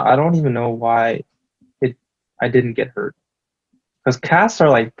 yeah, I don't even know why I didn't get hurt. Because casts are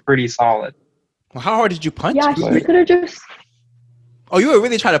like pretty solid. Well, how hard did you punch? Yeah, you could have just. Oh, you were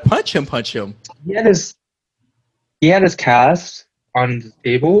really trying to punch him. He had his cast on the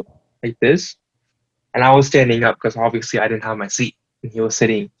table like this, and I was standing up because obviously I didn't have my seat, and he was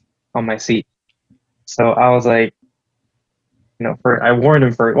sitting on my seat. So I was like, I warned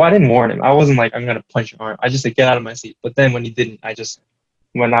him I didn't warn him. I wasn't like, I'm gonna punch your arm. I just said, get out of my seat. But then when he didn't, I just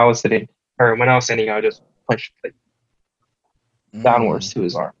when I was sitting, or when I was standing, I would just punch like downwards to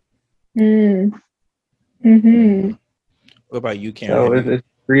his arm. Mm. Mm-hmm. What about you, Karen? So if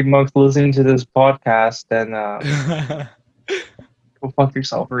Reed Monk's listening to this podcast, then go fuck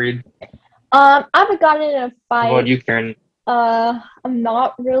yourself, Reed. I haven't gotten in a What fight. about you, Karen? I'm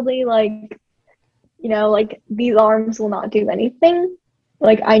not really like, like these arms will not do anything.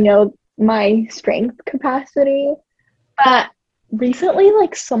 Like I know my strength capacity, but recently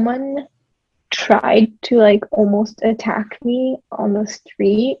like someone tried to like almost attack me on the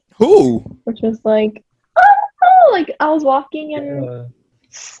street, Who? which was like, oh, like I was walking in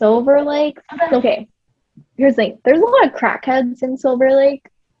Silver Lake. Okay, here's the thing. There's a lot of crackheads in Silver Lake,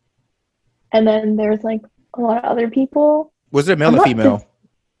 and then there's like a lot of other people. Was it male or female?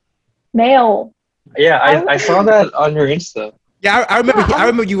 Male. Yeah, I saw that on your Insta. Yeah, I remember. I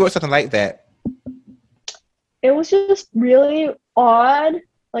remember you wrote something like that. It was just really odd.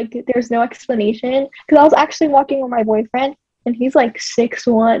 Like there's no explanation. Because I was actually walking with my boyfriend, and he's like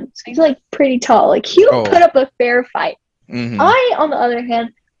 6'1", so he's like pretty tall. Like he'll put up a fair fight. Mm-hmm. I, on the other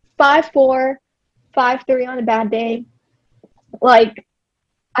hand, 5'4", 5'3" on a bad day. Like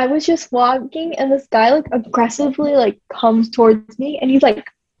I was just walking, and this guy like aggressively like comes towards me, and he's like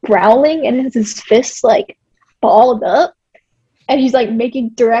growling, and has his fists like balled up, and he's like making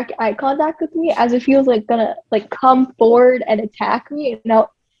direct eye contact with me as if he was like gonna like come forward and attack me.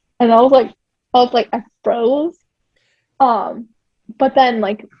 And I was like I froze. But then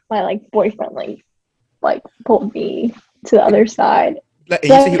like my like boyfriend like pulled me to the other side. Like,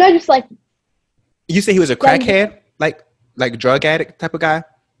 so the guy just like. You say he was a crackhead, like drug addict type of guy.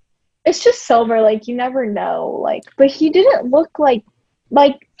 It's just Silver, like you never know, like, but he didn't look like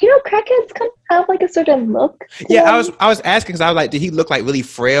crackheads kind of have like a certain look. Yeah, I was asking because I was like, did he look like really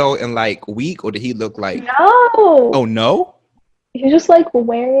frail and like weak, or did he look like? No. Oh no. He was just like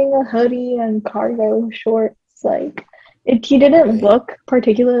wearing a hoodie and cargo shorts. Like he didn't look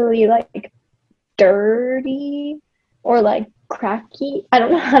particularly like dirty or like cracky. I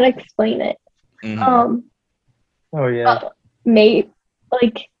don't know how to explain it. Mm-hmm. Oh yeah.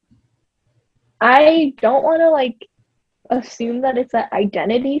 Like I don't want to like assume that it's an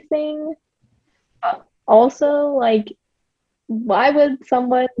identity thing. Also, like, why would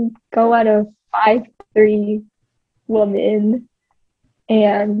someone go at a 5'3" woman?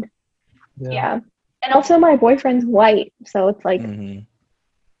 And yeah. And also my boyfriend's white, so it's like, I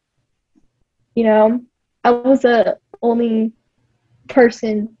was the only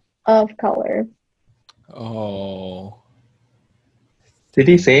person of color. Oh. Did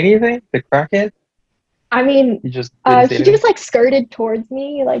he say anything? The crackhead? I mean, he just like skirted towards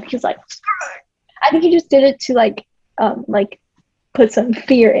me, like he's like, I think he just did it to like put some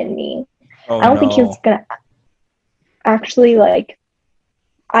fear in me. I don't think he was gonna actually like.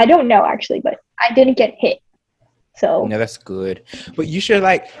 I don't know actually, but I didn't get hit. So no, that's good. But you should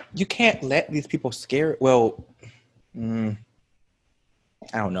you can't let these people scare. Well, I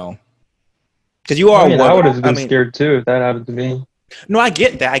don't know, because you are. I would have been scared too if that happened to me. No, I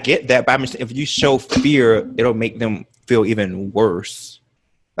get that. But I mean, if you show fear, it'll make them feel even worse.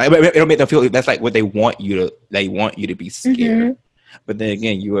 Like it'll make them feel that's like what they want you to. They want you to be scared. Mm-hmm. But then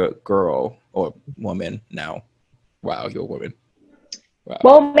again, you're a girl or woman now. Wow, you're a woman. Wow.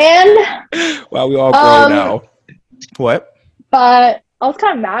 Well, man. Wow, we all grow now. What? But I was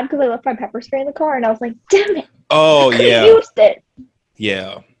kind of mad because I left my pepper spray in the car, and I was like, "Damn it!" Oh yeah. Used it.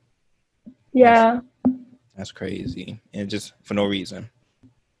 Yeah. Yeah. That's crazy, and just for no reason.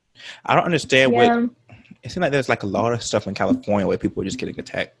 I don't understand what. It seems like there's like a lot of stuff in California where people are just getting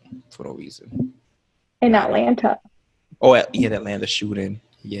attacked for no reason. In Atlanta. Oh yeah, the Atlanta shooting.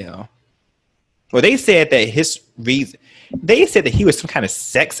 Yeah. Well, they said that his reason. They said that he was some kind of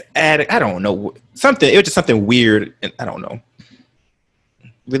sex addict. I don't know something. It was just something weird, and I don't know.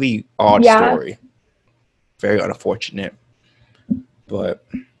 Really odd story. Very unfortunate, but.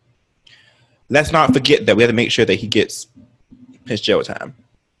 Let's not forget that we have to make sure that he gets his jail time,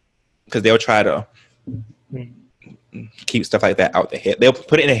 because they'll try to keep stuff like that out the head. They'll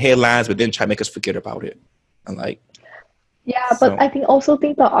put it in the headlines, but then try to make us forget about it. And but I think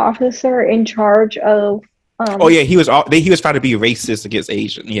the officer in charge of. He was trying to be racist against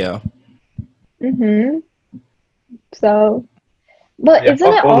Asian. Yeah. So, but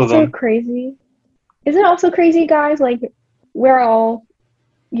isn't it also crazy? Isn't it also crazy, guys? Like, we're all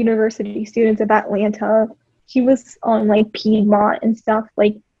university students of Atlanta. He was on like Piedmont and stuff,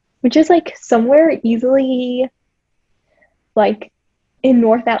 like, which is like somewhere easily like in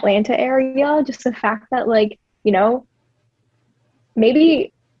North Atlanta area. Just the fact that like,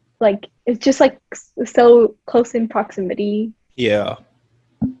 maybe like it's just like so close in proximity. Yeah.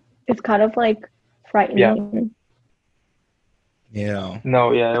 it's kind of like frightening. Yeah.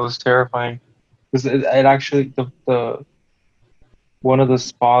 No, yeah, it was terrifying. Because it actually the one of the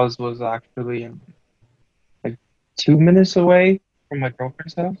spas was actually like 2 minutes away from my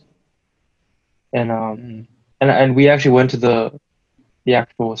girlfriend's house, and Mm. and we actually went to the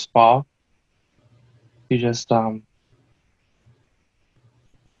actual spa to just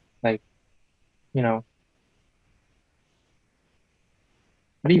like you know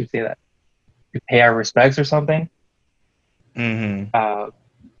how do you say that? To pay our respects or something. Hmm.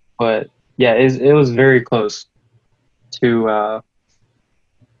 But yeah, it was very close to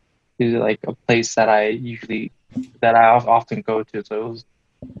like a place that I often go to. So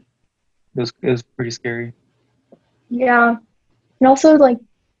it was pretty scary. Yeah. And also like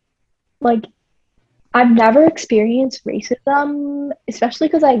I've never experienced racism, especially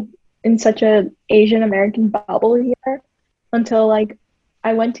because I in such a Asian American bubble here until like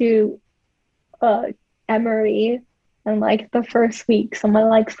I went to uh Emory and like the first week someone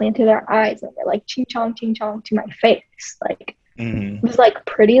like slanted their eyes and they're like ching chong to my face. Like Hmm. it was like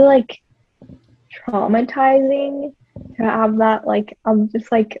pretty like traumatizing to have that like I'm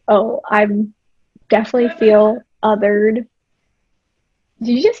just like, oh, I'm definitely feel othered.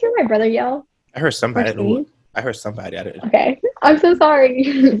 Did you just hear my brother yell I heard or somebody. sneeze? I heard somebody. I didn't. Okay, I'm so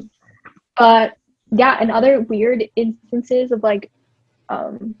sorry. But yeah, and other weird instances of like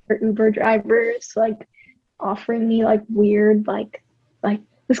for Uber drivers like offering me like weird like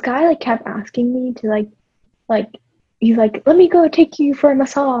this guy like kept asking me to like he's like, let me go take you for a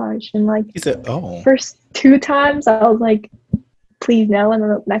massage, and like He said, "Oh." first two times I was like, please no, and then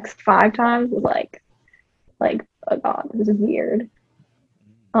the next five times was like oh god, this is weird.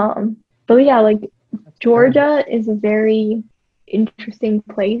 But yeah, like Georgia is a very interesting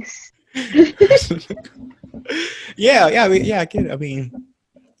place. Yeah, yeah, I mean, yeah, I get it. I mean,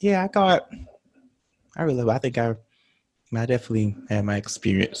 yeah, I really, I think I definitely had my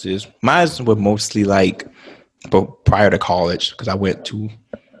experiences. Mine were mostly like, but prior to college, because I went to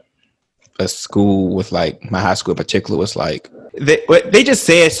a school with like my high school in particular was like they just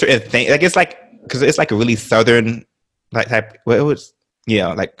said certain things. Like it's like because it's like a really southern like type. Well, it was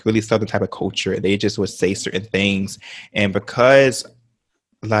like really southern type of culture. They just would say certain things, and because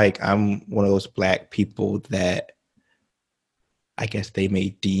like I'm one of those black people that I guess they may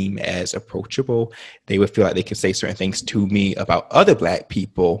deem as approachable, they would feel like they can say certain things to me about other black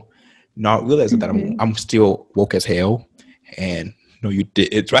people, not realizing that Mhm. I'm still woke as hell. And no, you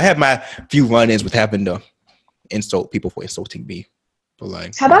did. So I have my few run-ins with having to insult people for insulting me, but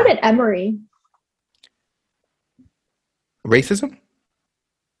like How about at Emory? racism,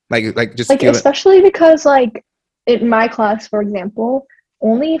 like just Like feeling. especially because like in my class, for example,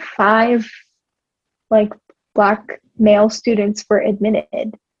 only five like black male students were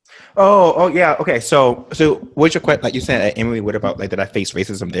admitted. Oh, yeah. Okay. So what's your question? Like you said, Emily, what about like did I face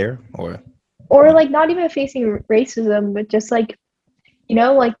racism there or Or no? like not even facing racism, but just like,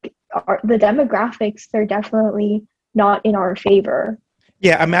 like the demographics, they're definitely not in our favor.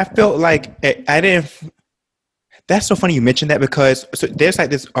 Yeah, I mean, I felt like I didn't. That's so funny you mentioned that because so there's like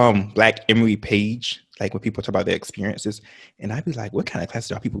this Black Emory page, like when people talk about their experiences, and I'd be like, what kind of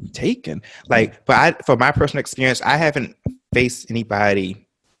classes are people be taking? Like, but for my personal experience, I haven't faced nobody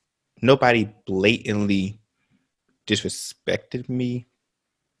blatantly disrespected me,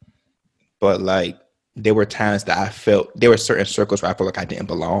 but like there were times that I felt there were certain circles where I felt like I didn't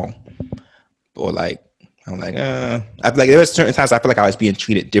belong, or like I'm like, I like there were certain times I feel like I was being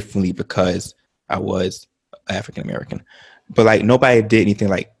treated differently because I was African American, but like nobody did anything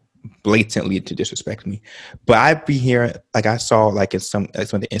like blatantly to disrespect me. But I'd be hearing like I saw like in some of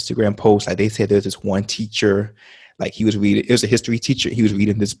the Instagram posts, like they said there's this one teacher, like he was reading, it was a history teacher, he was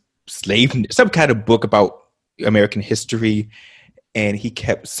reading this some kind of book about American history, and he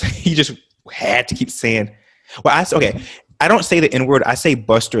just had to keep saying, well, okay, I don't say the N word, I say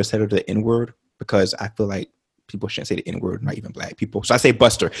Buster instead of the N word because I feel like people shouldn't say the N word, not even black people. So I say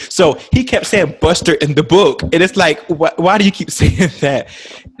Buster. So he kept saying Buster in the book, and it's like, why do you keep saying that?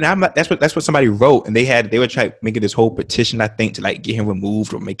 And I'm like, that's what somebody wrote, and they were trying making this whole petition, I think, to like get him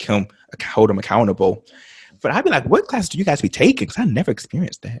removed or make him hold him accountable. But I'd be like, what class do you guys be taking? Because I never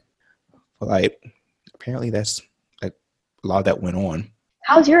experienced that. But like, apparently that's like a lot of that went on.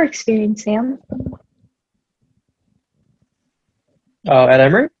 How's your experience, Sam? At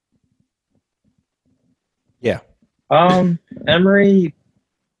Emory? Yeah. Emory.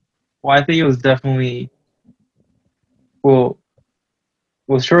 Well, I think it was definitely well.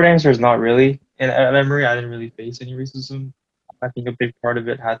 Well, short answer is not really. And at Emory, I didn't really face any racism. I think a big part of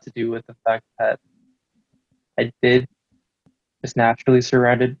it had to do with the fact that I did just naturally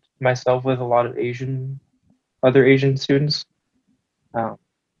surrounded myself with a lot of other Asian students. Um,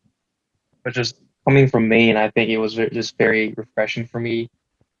 but just coming from Maine, I think it was just very refreshing for me.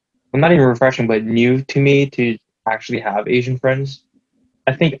 Well, not even refreshing, but new to me to actually have Asian friends.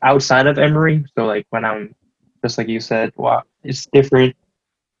 I think outside of Emory, so like when I'm just like you said, wow, it's different.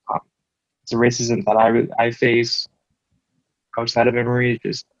 Um, it's the racism that I face outside of Emory,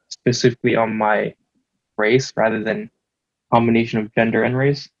 just specifically on my race rather than combination of gender and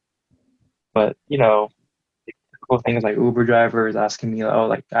race. But typical things like Uber drivers asking me, oh,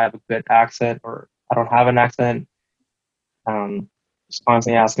 like I have a good accent or I don't have an accent. Just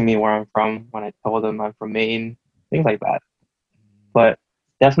constantly asking me where I'm from when I told them I'm from Maine, things like that. But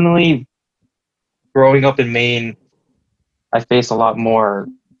definitely growing up in Maine, I faced a lot more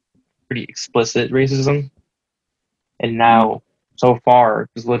pretty explicit racism. And now, so far,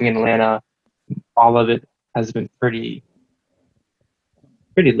 just living in Atlanta, all of it has been pretty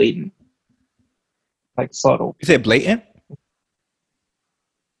latent, like subtle, You said blatant?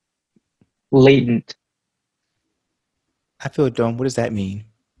 latent. I feel dumb. What does that mean?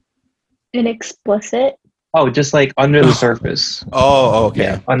 Inexplicit. Oh, just like under the surface. Oh, okay.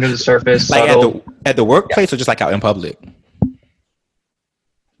 Yeah, under the surface, Like subtle. at the workplace or just like out in public?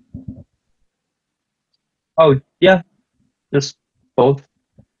 Oh, yeah, just both.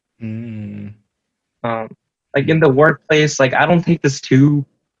 Mm. Like in the workplace, like I don't take this too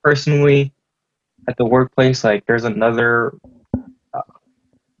personally. At the workplace, like there's another uh,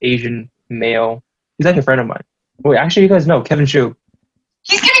 Asian male. He's like a friend of mine. Wait, actually, you guys know Kevin Shu.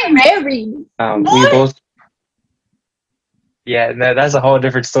 He's getting married. We What? both. Yeah, no, that's a whole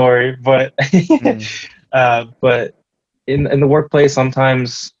different story. But but in the workplace,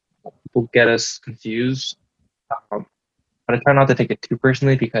 sometimes people get us confused. But I try not to take it too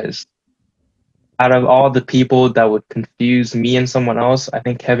personally because out of all the people that would confuse me and someone else, I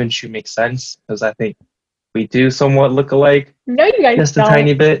think Kevin Shu makes sense because I think we do somewhat look alike, No, you guys just a don't.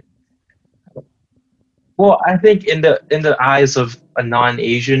 tiny bit. Well, I think in the eyes of a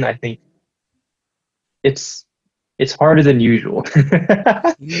non-Asian, I think it's harder than usual.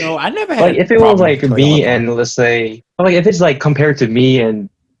 No, I never had Like a if it was problem like with me Toyota. and let's say like if it's like compared to me and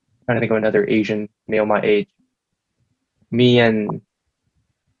I'm trying to think of another Asian male my age, me and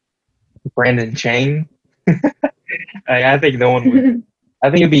Brandon Chang, I think no one would. I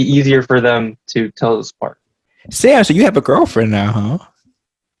think it'd be easier for them to tell us apart. Sam, so you have a girlfriend now, huh?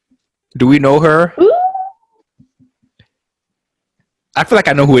 Do we know her? Ooh. I feel like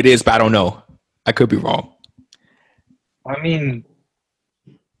I know who it is, but I don't know. I could be wrong. I mean,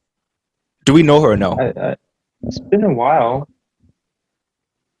 Do we know her or no? it's been a while.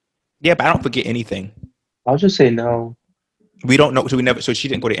 Yeah, but I don't forget anything. I'll just say no. We don't know. So we never. So she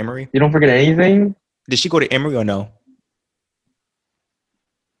didn't go to Emory. You don't forget anything? Did she go to Emory or no?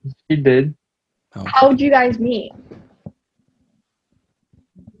 She did. Oh. How would you guys meet?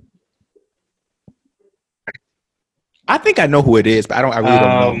 I think I know who it is, but I don't. I really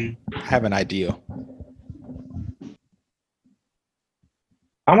don't know. Um, I have an idea.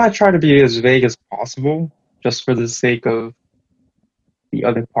 I might try to be as vague as possible, just for the sake of the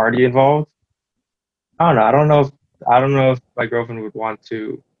other party involved. I don't know. I don't know if my girlfriend would want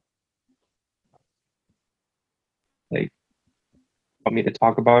to like want me to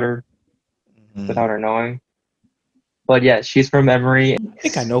talk about her Mhm. without her knowing. But yeah, she's from Emory. I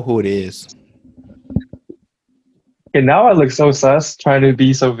think I know who it is. And now I look so sus trying to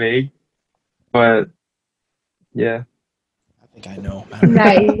be so vague. But yeah. I think I know. I don't know.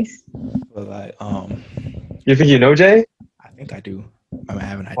 Nice. But like, You think you know Jay? I think I do. I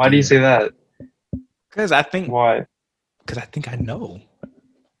have an idea. Why do you say that? Because I think. Why? Because I think I know.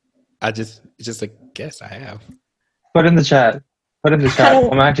 It's just a guess I have. Put in the chat. Put in the chat.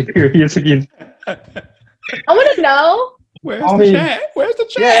 I'm actually curious again. I want to know. Where's I the mean, chat? Where's the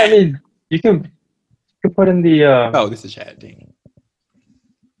chat? Yeah, I mean, you can put in the. Oh, this is chat thing.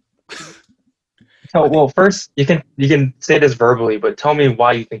 Well, first you can say this verbally, but tell me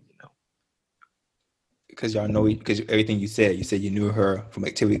why you think you know. Because y'all know, because everything you said you knew her from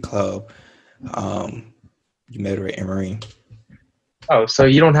Activity Club. You met her at Emory. Oh, so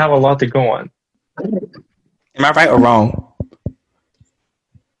you don't have a lot to go on. Am I right or wrong?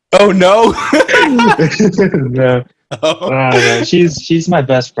 Oh no! No. Oh. No, she's my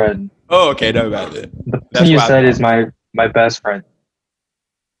best friend. Oh, okay, no about it. The That's person you why I said thought. is my best friend.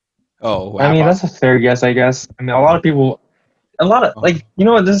 Oh, wow. I mean, that's a fair guess, I guess. I mean, like, you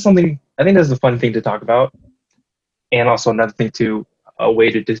know what? This is something, I think this is a fun thing to talk about. And also another thing a way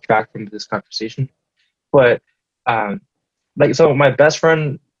to distract from this conversation. But, like, so my best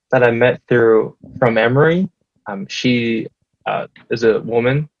friend that I met from Emory, she is a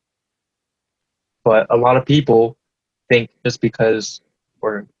woman. But a lot of people think just because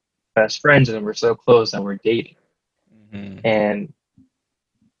we're best friends and we're so close that we're dating. Mm-hmm. And,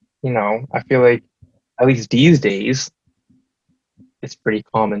 I feel like at least these days, it's pretty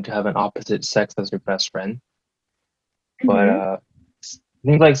common to have an opposite sex as your best friend. But Mhm. I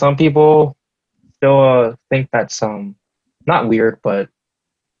think like some people still think that's not weird, but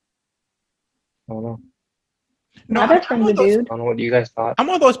I don't know. No, My best friend's a dude. I don't know what you guys thought. I'm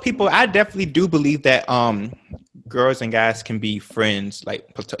one of those people. I definitely do believe that girls and guys can be friends. Like,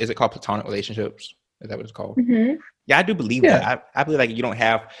 is it called platonic relationships? Is that what it's called? Hmm. Yeah, I do believe Yeah. that. I believe like you don't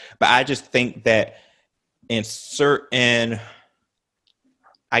have, but I just think that in certain,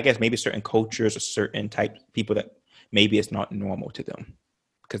 I guess maybe certain cultures or certain type of people that maybe it's not normal to them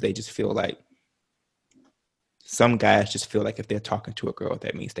because they just feel like some guys just feel like if they're talking to a girl,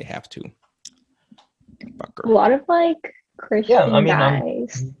 that means they have to fuck A her. lot of like Christian Yeah, I mean,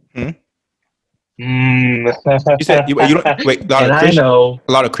 guys. You said you don't wait. And I know.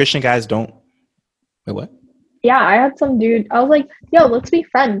 A lot of Christian guys don't. Wait, what? Yeah, I had some dude. I was like, "Yo, let's be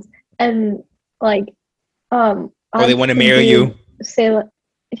friends," and like, I Or they had want to some marry dude you. Say,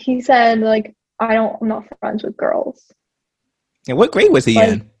 he said, like, I'm not friends with girls. And what grade was he Like,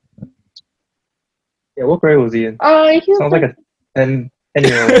 in? Yeah, what grade was he in? He was Sounds like like a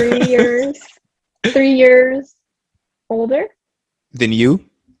 10-year-old. 3 years older. Than you?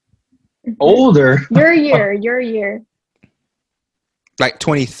 Older. You're a year. Like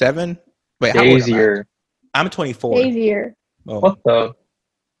 27? Wait, how old am I? Daisier. I'm 24. Days year. Oh. What the?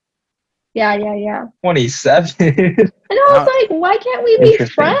 Yeah. 27? And I was like, why can't we be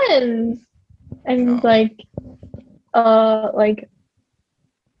Interesting. friends? And No. he's like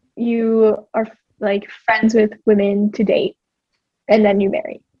you are like friends with women to date, and then you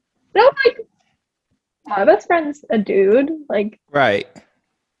marry. And I was like, my best friend's a dude. Like, Right.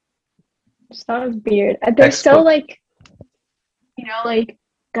 just thought it was weird. And they're Textbook. still like, like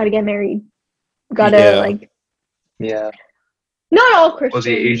gotta get married. Gotta Yeah. like. Yeah. Not all Christians. Was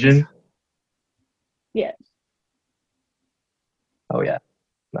he Asian? Yes. Oh, yeah.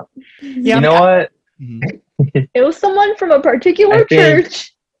 Yeah, You know what? Mhm. It was someone from a particular I think-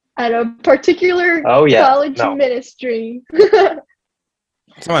 church at a particular Oh, yeah. college No. ministry.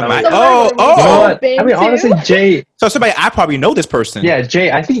 Someone Oh, might. yeah. Oh, Somewhere You know oh. what? I mean, honestly, Jay. So somebody I probably know this person. Yeah,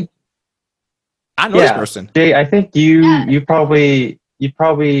 Jay. I think. I know this Yeah. person. Jay. I think Yeah. you probably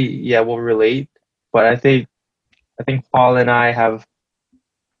will relate, but I think Paul and I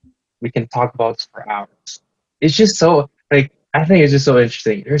we can talk about this for hours. It's just so like I think it's just so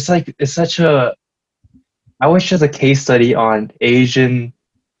interesting. It's such a I wish there's a case study on Asian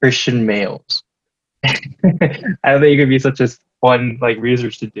Christian males. I don't think it could be such a fun like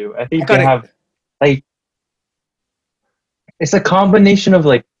research to do. I think I gotta- they have like it's a combination of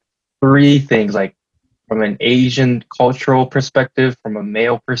like three things, like from an Asian cultural perspective, from a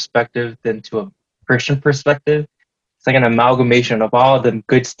male perspective, then to a Christian perspective. It's like an amalgamation of all the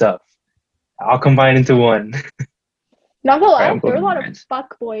good stuff, all combined into one. Not gonna Right, lie, I'm there were a going lot of with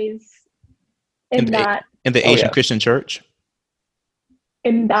fuck boys In in the- that In the Oh, Asian yeah. Christian church.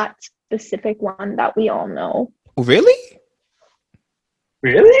 specific one that we all know. Really?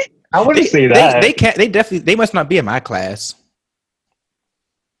 Really? I wouldn't say that. They can't. They definitely. They must not be in my class.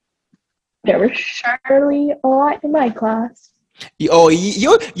 There were surely a lot in my class.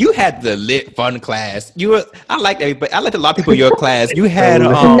 You had the lit fun class. I liked everybody. I liked a lot of people in your class. You had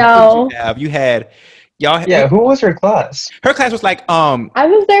No. who did you have? You had y'all. Yeah, who was her class? Her class was like I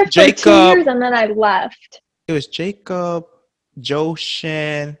was there for 2 Jacob. years and then I left. It was Jacob, Joe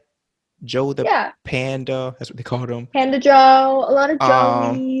Shan, Joe the Yeah. Panda. That's what they called him. Panda Joe, a lot of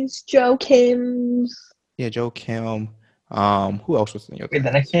Um, Joeys, Joe Kims. Yeah, Joe Kim. Who else was in your Wait,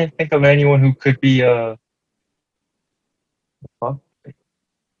 class? then I can't think of anyone who could be fuck?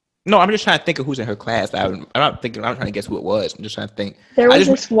 No, I'm just trying to think of who's in her class. I'm not thinking. I'm trying to guess who it was. I'm just trying to think. There I was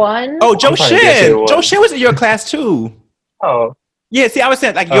just- this one. Oh, Joe I'm trying to guess who Shin. it was. Joe Shin was in your class too. Oh, Yeah, see, I was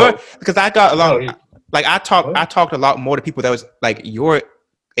saying like Oh. because I got along. Oh, he- Like I What? talked a lot more to people that was like your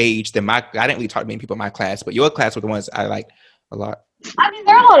age than I didn't really talk to many people in my class, but your class were the ones I liked a lot. I mean,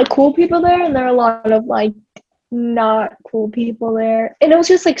 there are a lot of cool people there, and there are a lot of like not cool people there. And it was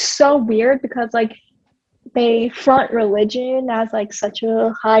just like so weird because like they front religion as like such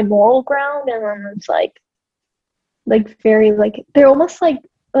a high moral ground, and then it's like very like they're almost like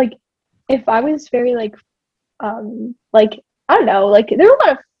if I was very like I don't know, like there were a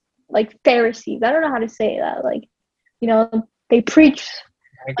lot of like Pharisees. I don't know how to say that. Like, they preach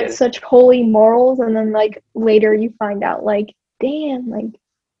I like get it. such holy morals, and then like later you find out like, damn, like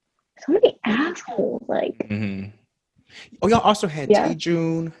so many assholes. Like, Mm-hmm. Oh, y'all also had Yeah. Tay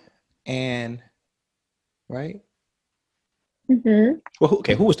June and right? Mm-hmm. Well,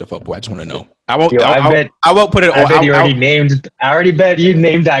 okay, who was the fuck boy? I just want to know. I won't. Yo, I won't put it I on. bet you already named. I already bet you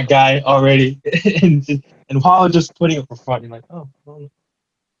named that guy already. and while just putting it for fun, you're like, oh, well,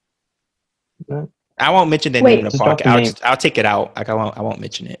 I won't mention the Wait. name in the Just drop the podcast. name. I'll take it out. Like I won't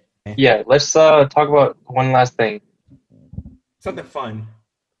mention it. yeah. Let's talk about one last thing. Something fun.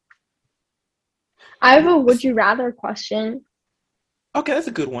 I have a would you rather question. Okay, that's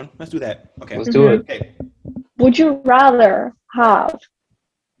a good one. Let's do that. Okay, Let's do it. Okay. Would you rather have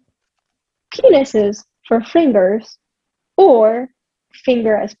penises for fingers or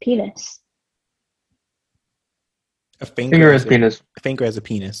finger as penis? A Finger as penis. A finger as a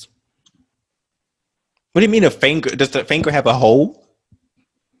penis. What do you mean a finger? Does the finger have a hole?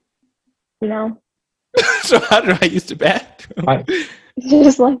 No. So how do I use the bathroom?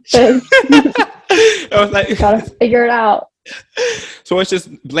 Just like this. I was like, Gotta figure it out. so it's just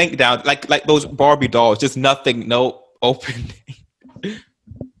blank down, like those Barbie dolls, just nothing, no opening.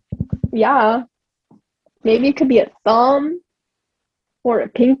 Yeah. Maybe it could be a thumb or a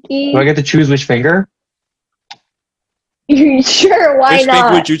pinky. Do I get to choose which finger? Sure, why Which not?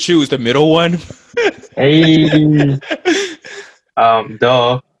 finger would you choose? The middle one? Hey.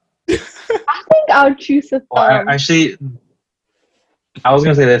 Duh. I think I would choose a thumb. Well, actually, I was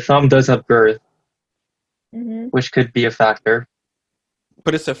gonna say the thumb does have girth, Mm-hmm. which could be a factor.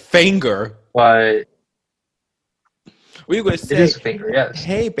 But it's a finger. But What are you gonna it say? is a finger, yes.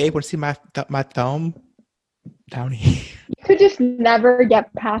 Hey, babe, want to see my thumb down here? You could just never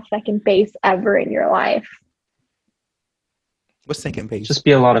get past second base ever in your life. What's second base? Just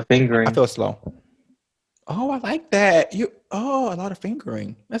be a lot of fingering. I feel slow. Oh, I like that. A lot of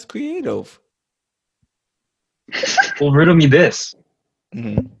fingering. That's creative. Well, riddle me this.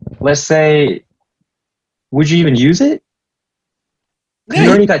 Mm-hmm. Let's say, would you even use it? 'Cause you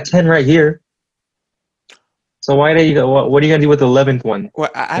already got 10 right here. So why do you? What are you gonna do with the 11th one? Well,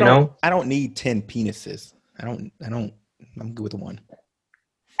 I You don't. know? I don't need 10 penises. I don't. I'm good with the one.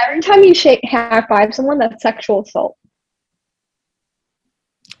 Every time you high five someone, that's sexual assault.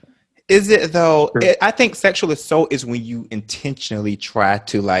 Is it though? Sure. I think sexual assault is when you intentionally try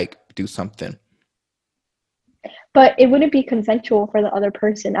to like do something. But it wouldn't be consensual for the other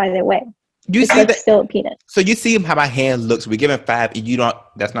person either way. You It's see like that? still a penis. So you see how my hand looks. We're giving 5, and you don't.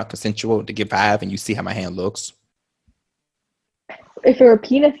 That's not consensual to give 5, and you see how my hand looks. If your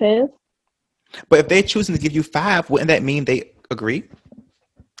penis is, But if they're choosing to give you 5, wouldn't that mean they agree?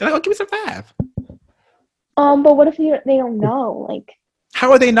 They're like, "Oh, give me some 5." but what if they don't know? Like,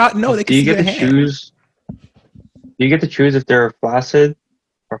 How are they not know? They Do can you see get your to hand. choose? Do you get to choose if they're flaccid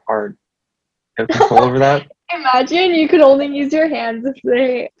or hard? You have control over that? imagine you could only use your hands if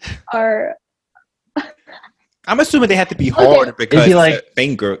they are. I'm assuming they have to be hard because It'd be it's like- a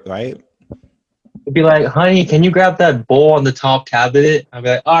finger, right? It'd be like, honey, can you grab that bowl on the top cabinet? I'd be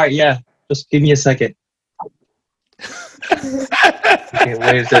like, all right, yeah, just give me a second. Okay,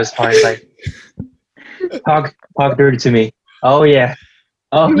 waves this fine, like, talk dirty to me. Oh yeah,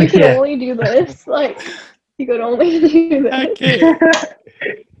 oh You could yeah. only do this. Like, you could only do I this. can't.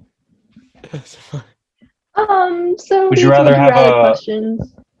 That's fine. So Would these you rather have a-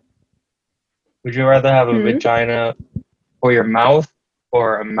 questions? Would you rather have a Hmm? vagina for your mouth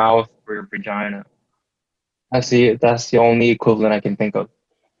or a mouth for your vagina? That's the only equivalent I can think of.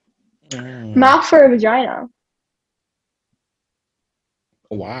 Mouth for a vagina.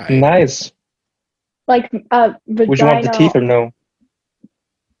 Why? Nice. Like a vagina. Would you want the teeth or no?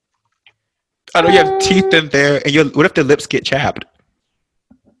 I know you have teeth in there, and what if the lips get chapped?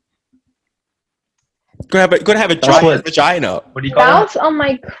 Gonna have a That's giant what- vagina. What do you call it? Mouth on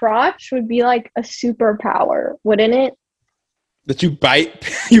my crotch would be like a superpower, wouldn't it? That you bite.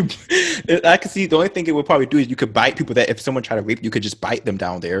 You. I can see the only thing it would probably do is you could bite people. That if someone tried to rape you, could just bite them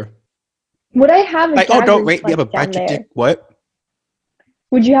down there. Would I have a Like, gag oh, don't rape me. reflex I'm gonna bite down your there? dick. What?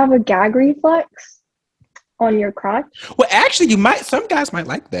 Would you have a gag reflex on your crotch? Well, actually, you might. Some guys might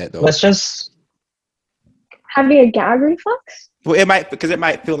like that though. Let's just. Having a gag reflex? Well, it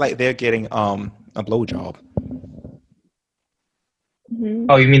might feel like they're getting a blowjob. Mm-hmm.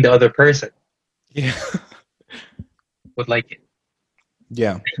 Oh, you mean the other person Yeah. would like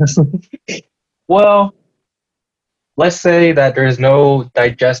Yeah. it? Well, let's say that there's no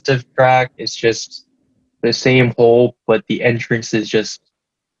digestive tract. It's just the same hole, but the entrance is just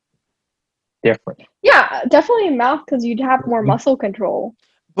different. Yeah, definitely a mouth because you'd have more muscle control.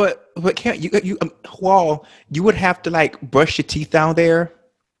 But can't you well, you would have to like brush your teeth down there.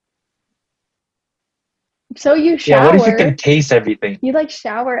 So you Yeah, shower. what if you can taste everything? You like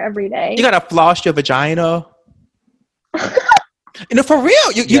shower every day. You gotta floss your vagina. For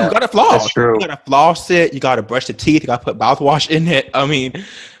real, you Yeah, gotta floss. that's true. You gotta floss it. You gotta brush the teeth. You gotta put mouthwash in it. I mean,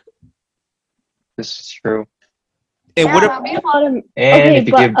 This is true. and Yeah, what? that'd be a lot of. And Okay, if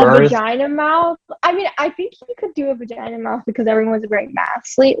you but give a birth, vagina mouth. I mean, I think you could do a vagina mouth because everyone's wearing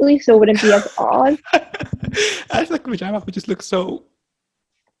masks lately, so it wouldn't be as odd. I just like vagina mouth would just look so.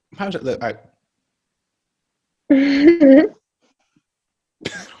 How does it look?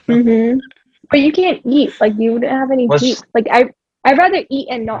 hmm But you can't eat. Like you wouldn't have any What's- teeth. Like I'd rather eat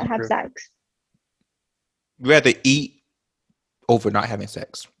and not have True. sex. Rather eat over not having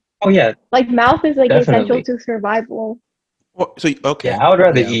sex. oh yeah, Like mouth is like Definitely. essential to survival. Well, so okay, yeah. I would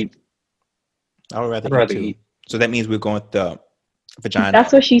rather Yeah. eat. I would rather I'd rather eat too. eat. So that means we're going with the vagina.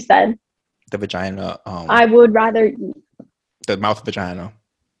 That's what she said. The vagina. I would rather eat. The mouth vagina.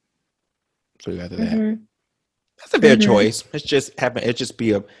 So we rather that. Mhm. That's a fair Mhm. choice. It's just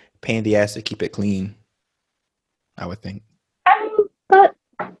be a pain in the ass to keep it clean. I would think. But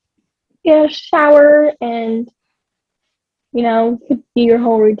yeah, shower and you could do your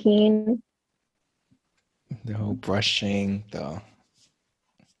whole routine. The whole brushing,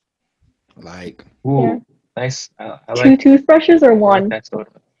 like Ooh, Yeah. nice. I Two like toothbrushes or I like one? that soda.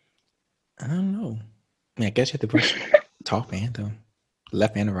 I don't know. I guess you have to brush top and the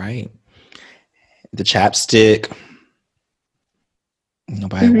left and the right. The chapstick.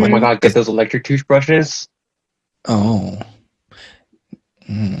 Nobody. Mhm. Oh my god, get those electric toothbrushes. Oh.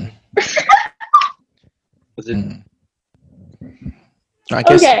 Mm. Was it? Mm. I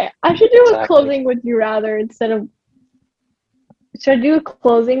guess. Okay, I should do a Exactly. closing would you rather instead of. Should I do a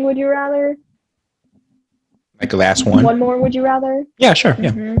closing would you rather? Like the last one. One more would you rather? Yeah, sure.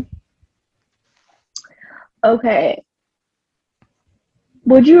 Yeah. Mhm. Okay.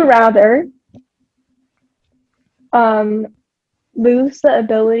 Would you rather lose the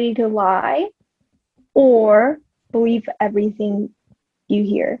ability to lie or believe everything you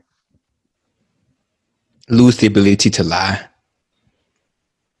hear? Lose the ability to lie.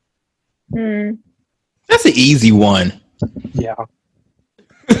 Hmm. That's an easy one. Yeah.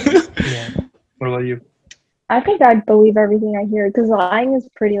 Yeah. What about you? I think I'd believe everything I hear because lying is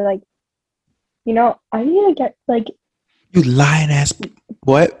pretty I need to get You lying ass.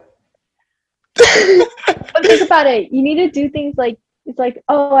 What? but think about it. You need to do things it's like,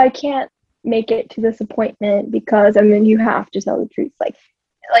 oh, I can't make it to this appointment because, and then you have to tell the truth. Like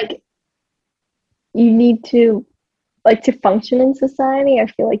you need to, to function in society. I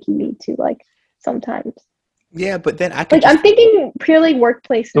feel like you need to, sometimes. Yeah, but then I could. I'm thinking purely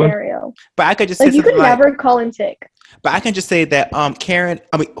workplace Don't- scenario. But I could just say Like you something could like. never call in sick. But I can just say that, Karen.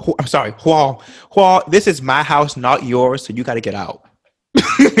 I'm sorry, Hual. This is my house, not yours. So you got to get out.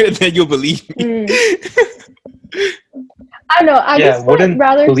 Then you'll believe me. I know. I Yeah, just would wouldn't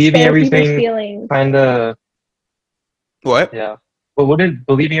rather believing spare people's everything feelings. Kind of. What? Yeah. But wouldn't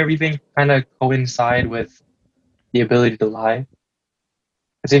believing everything kind of coincide with the ability to lie?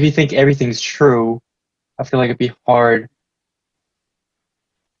 Because if you think everything's true, I feel like it'd be hard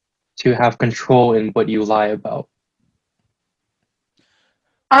to have control in what you lie about.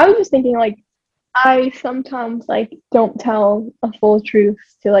 I was just thinking I sometimes don't tell a full truth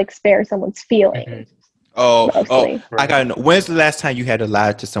to spare someone's feelings. Oh, Mostly. I gotta know. When's the last time you had to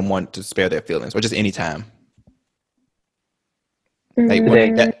lie to someone to spare their feelings, or just any time? Like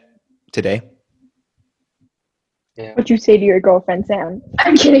Mm, today? Yeah. what you say to your girlfriend, Sam?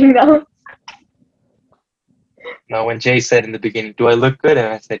 I'm kidding though. Now, when Jay said in the beginning, "Do I look good?" and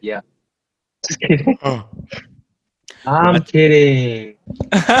I said, "Yeah." Just kidding. Oh. I'm kidding.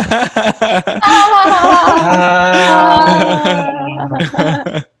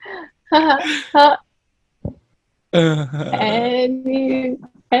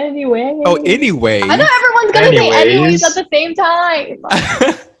 Anyway. Oh, anyway. I know everyone's gonna say anyways Anyways. at the same time.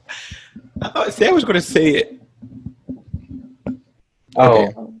 I thought Sam was gonna say it.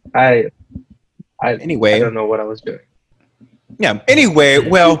 Oh, Okay. I Anyway. don't know what I was doing. Yeah. Anyway,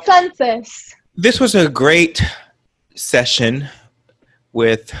 well, Consensus. this was a great session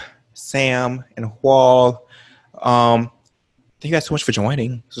with Sam and Hual. Thank you guys so much for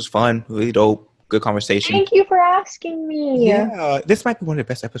joining. This was fun, really dope, good conversation. Thank you for asking me. Yeah, this might be one of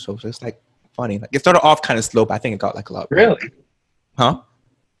the best episodes. It's funny. It started off kind of slow, but I think it got a lot. Really? Huh?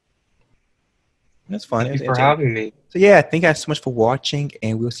 That's fun. Thank you for having me. So yeah, thank you guys so much for watching,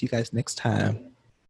 and we'll see you guys next time.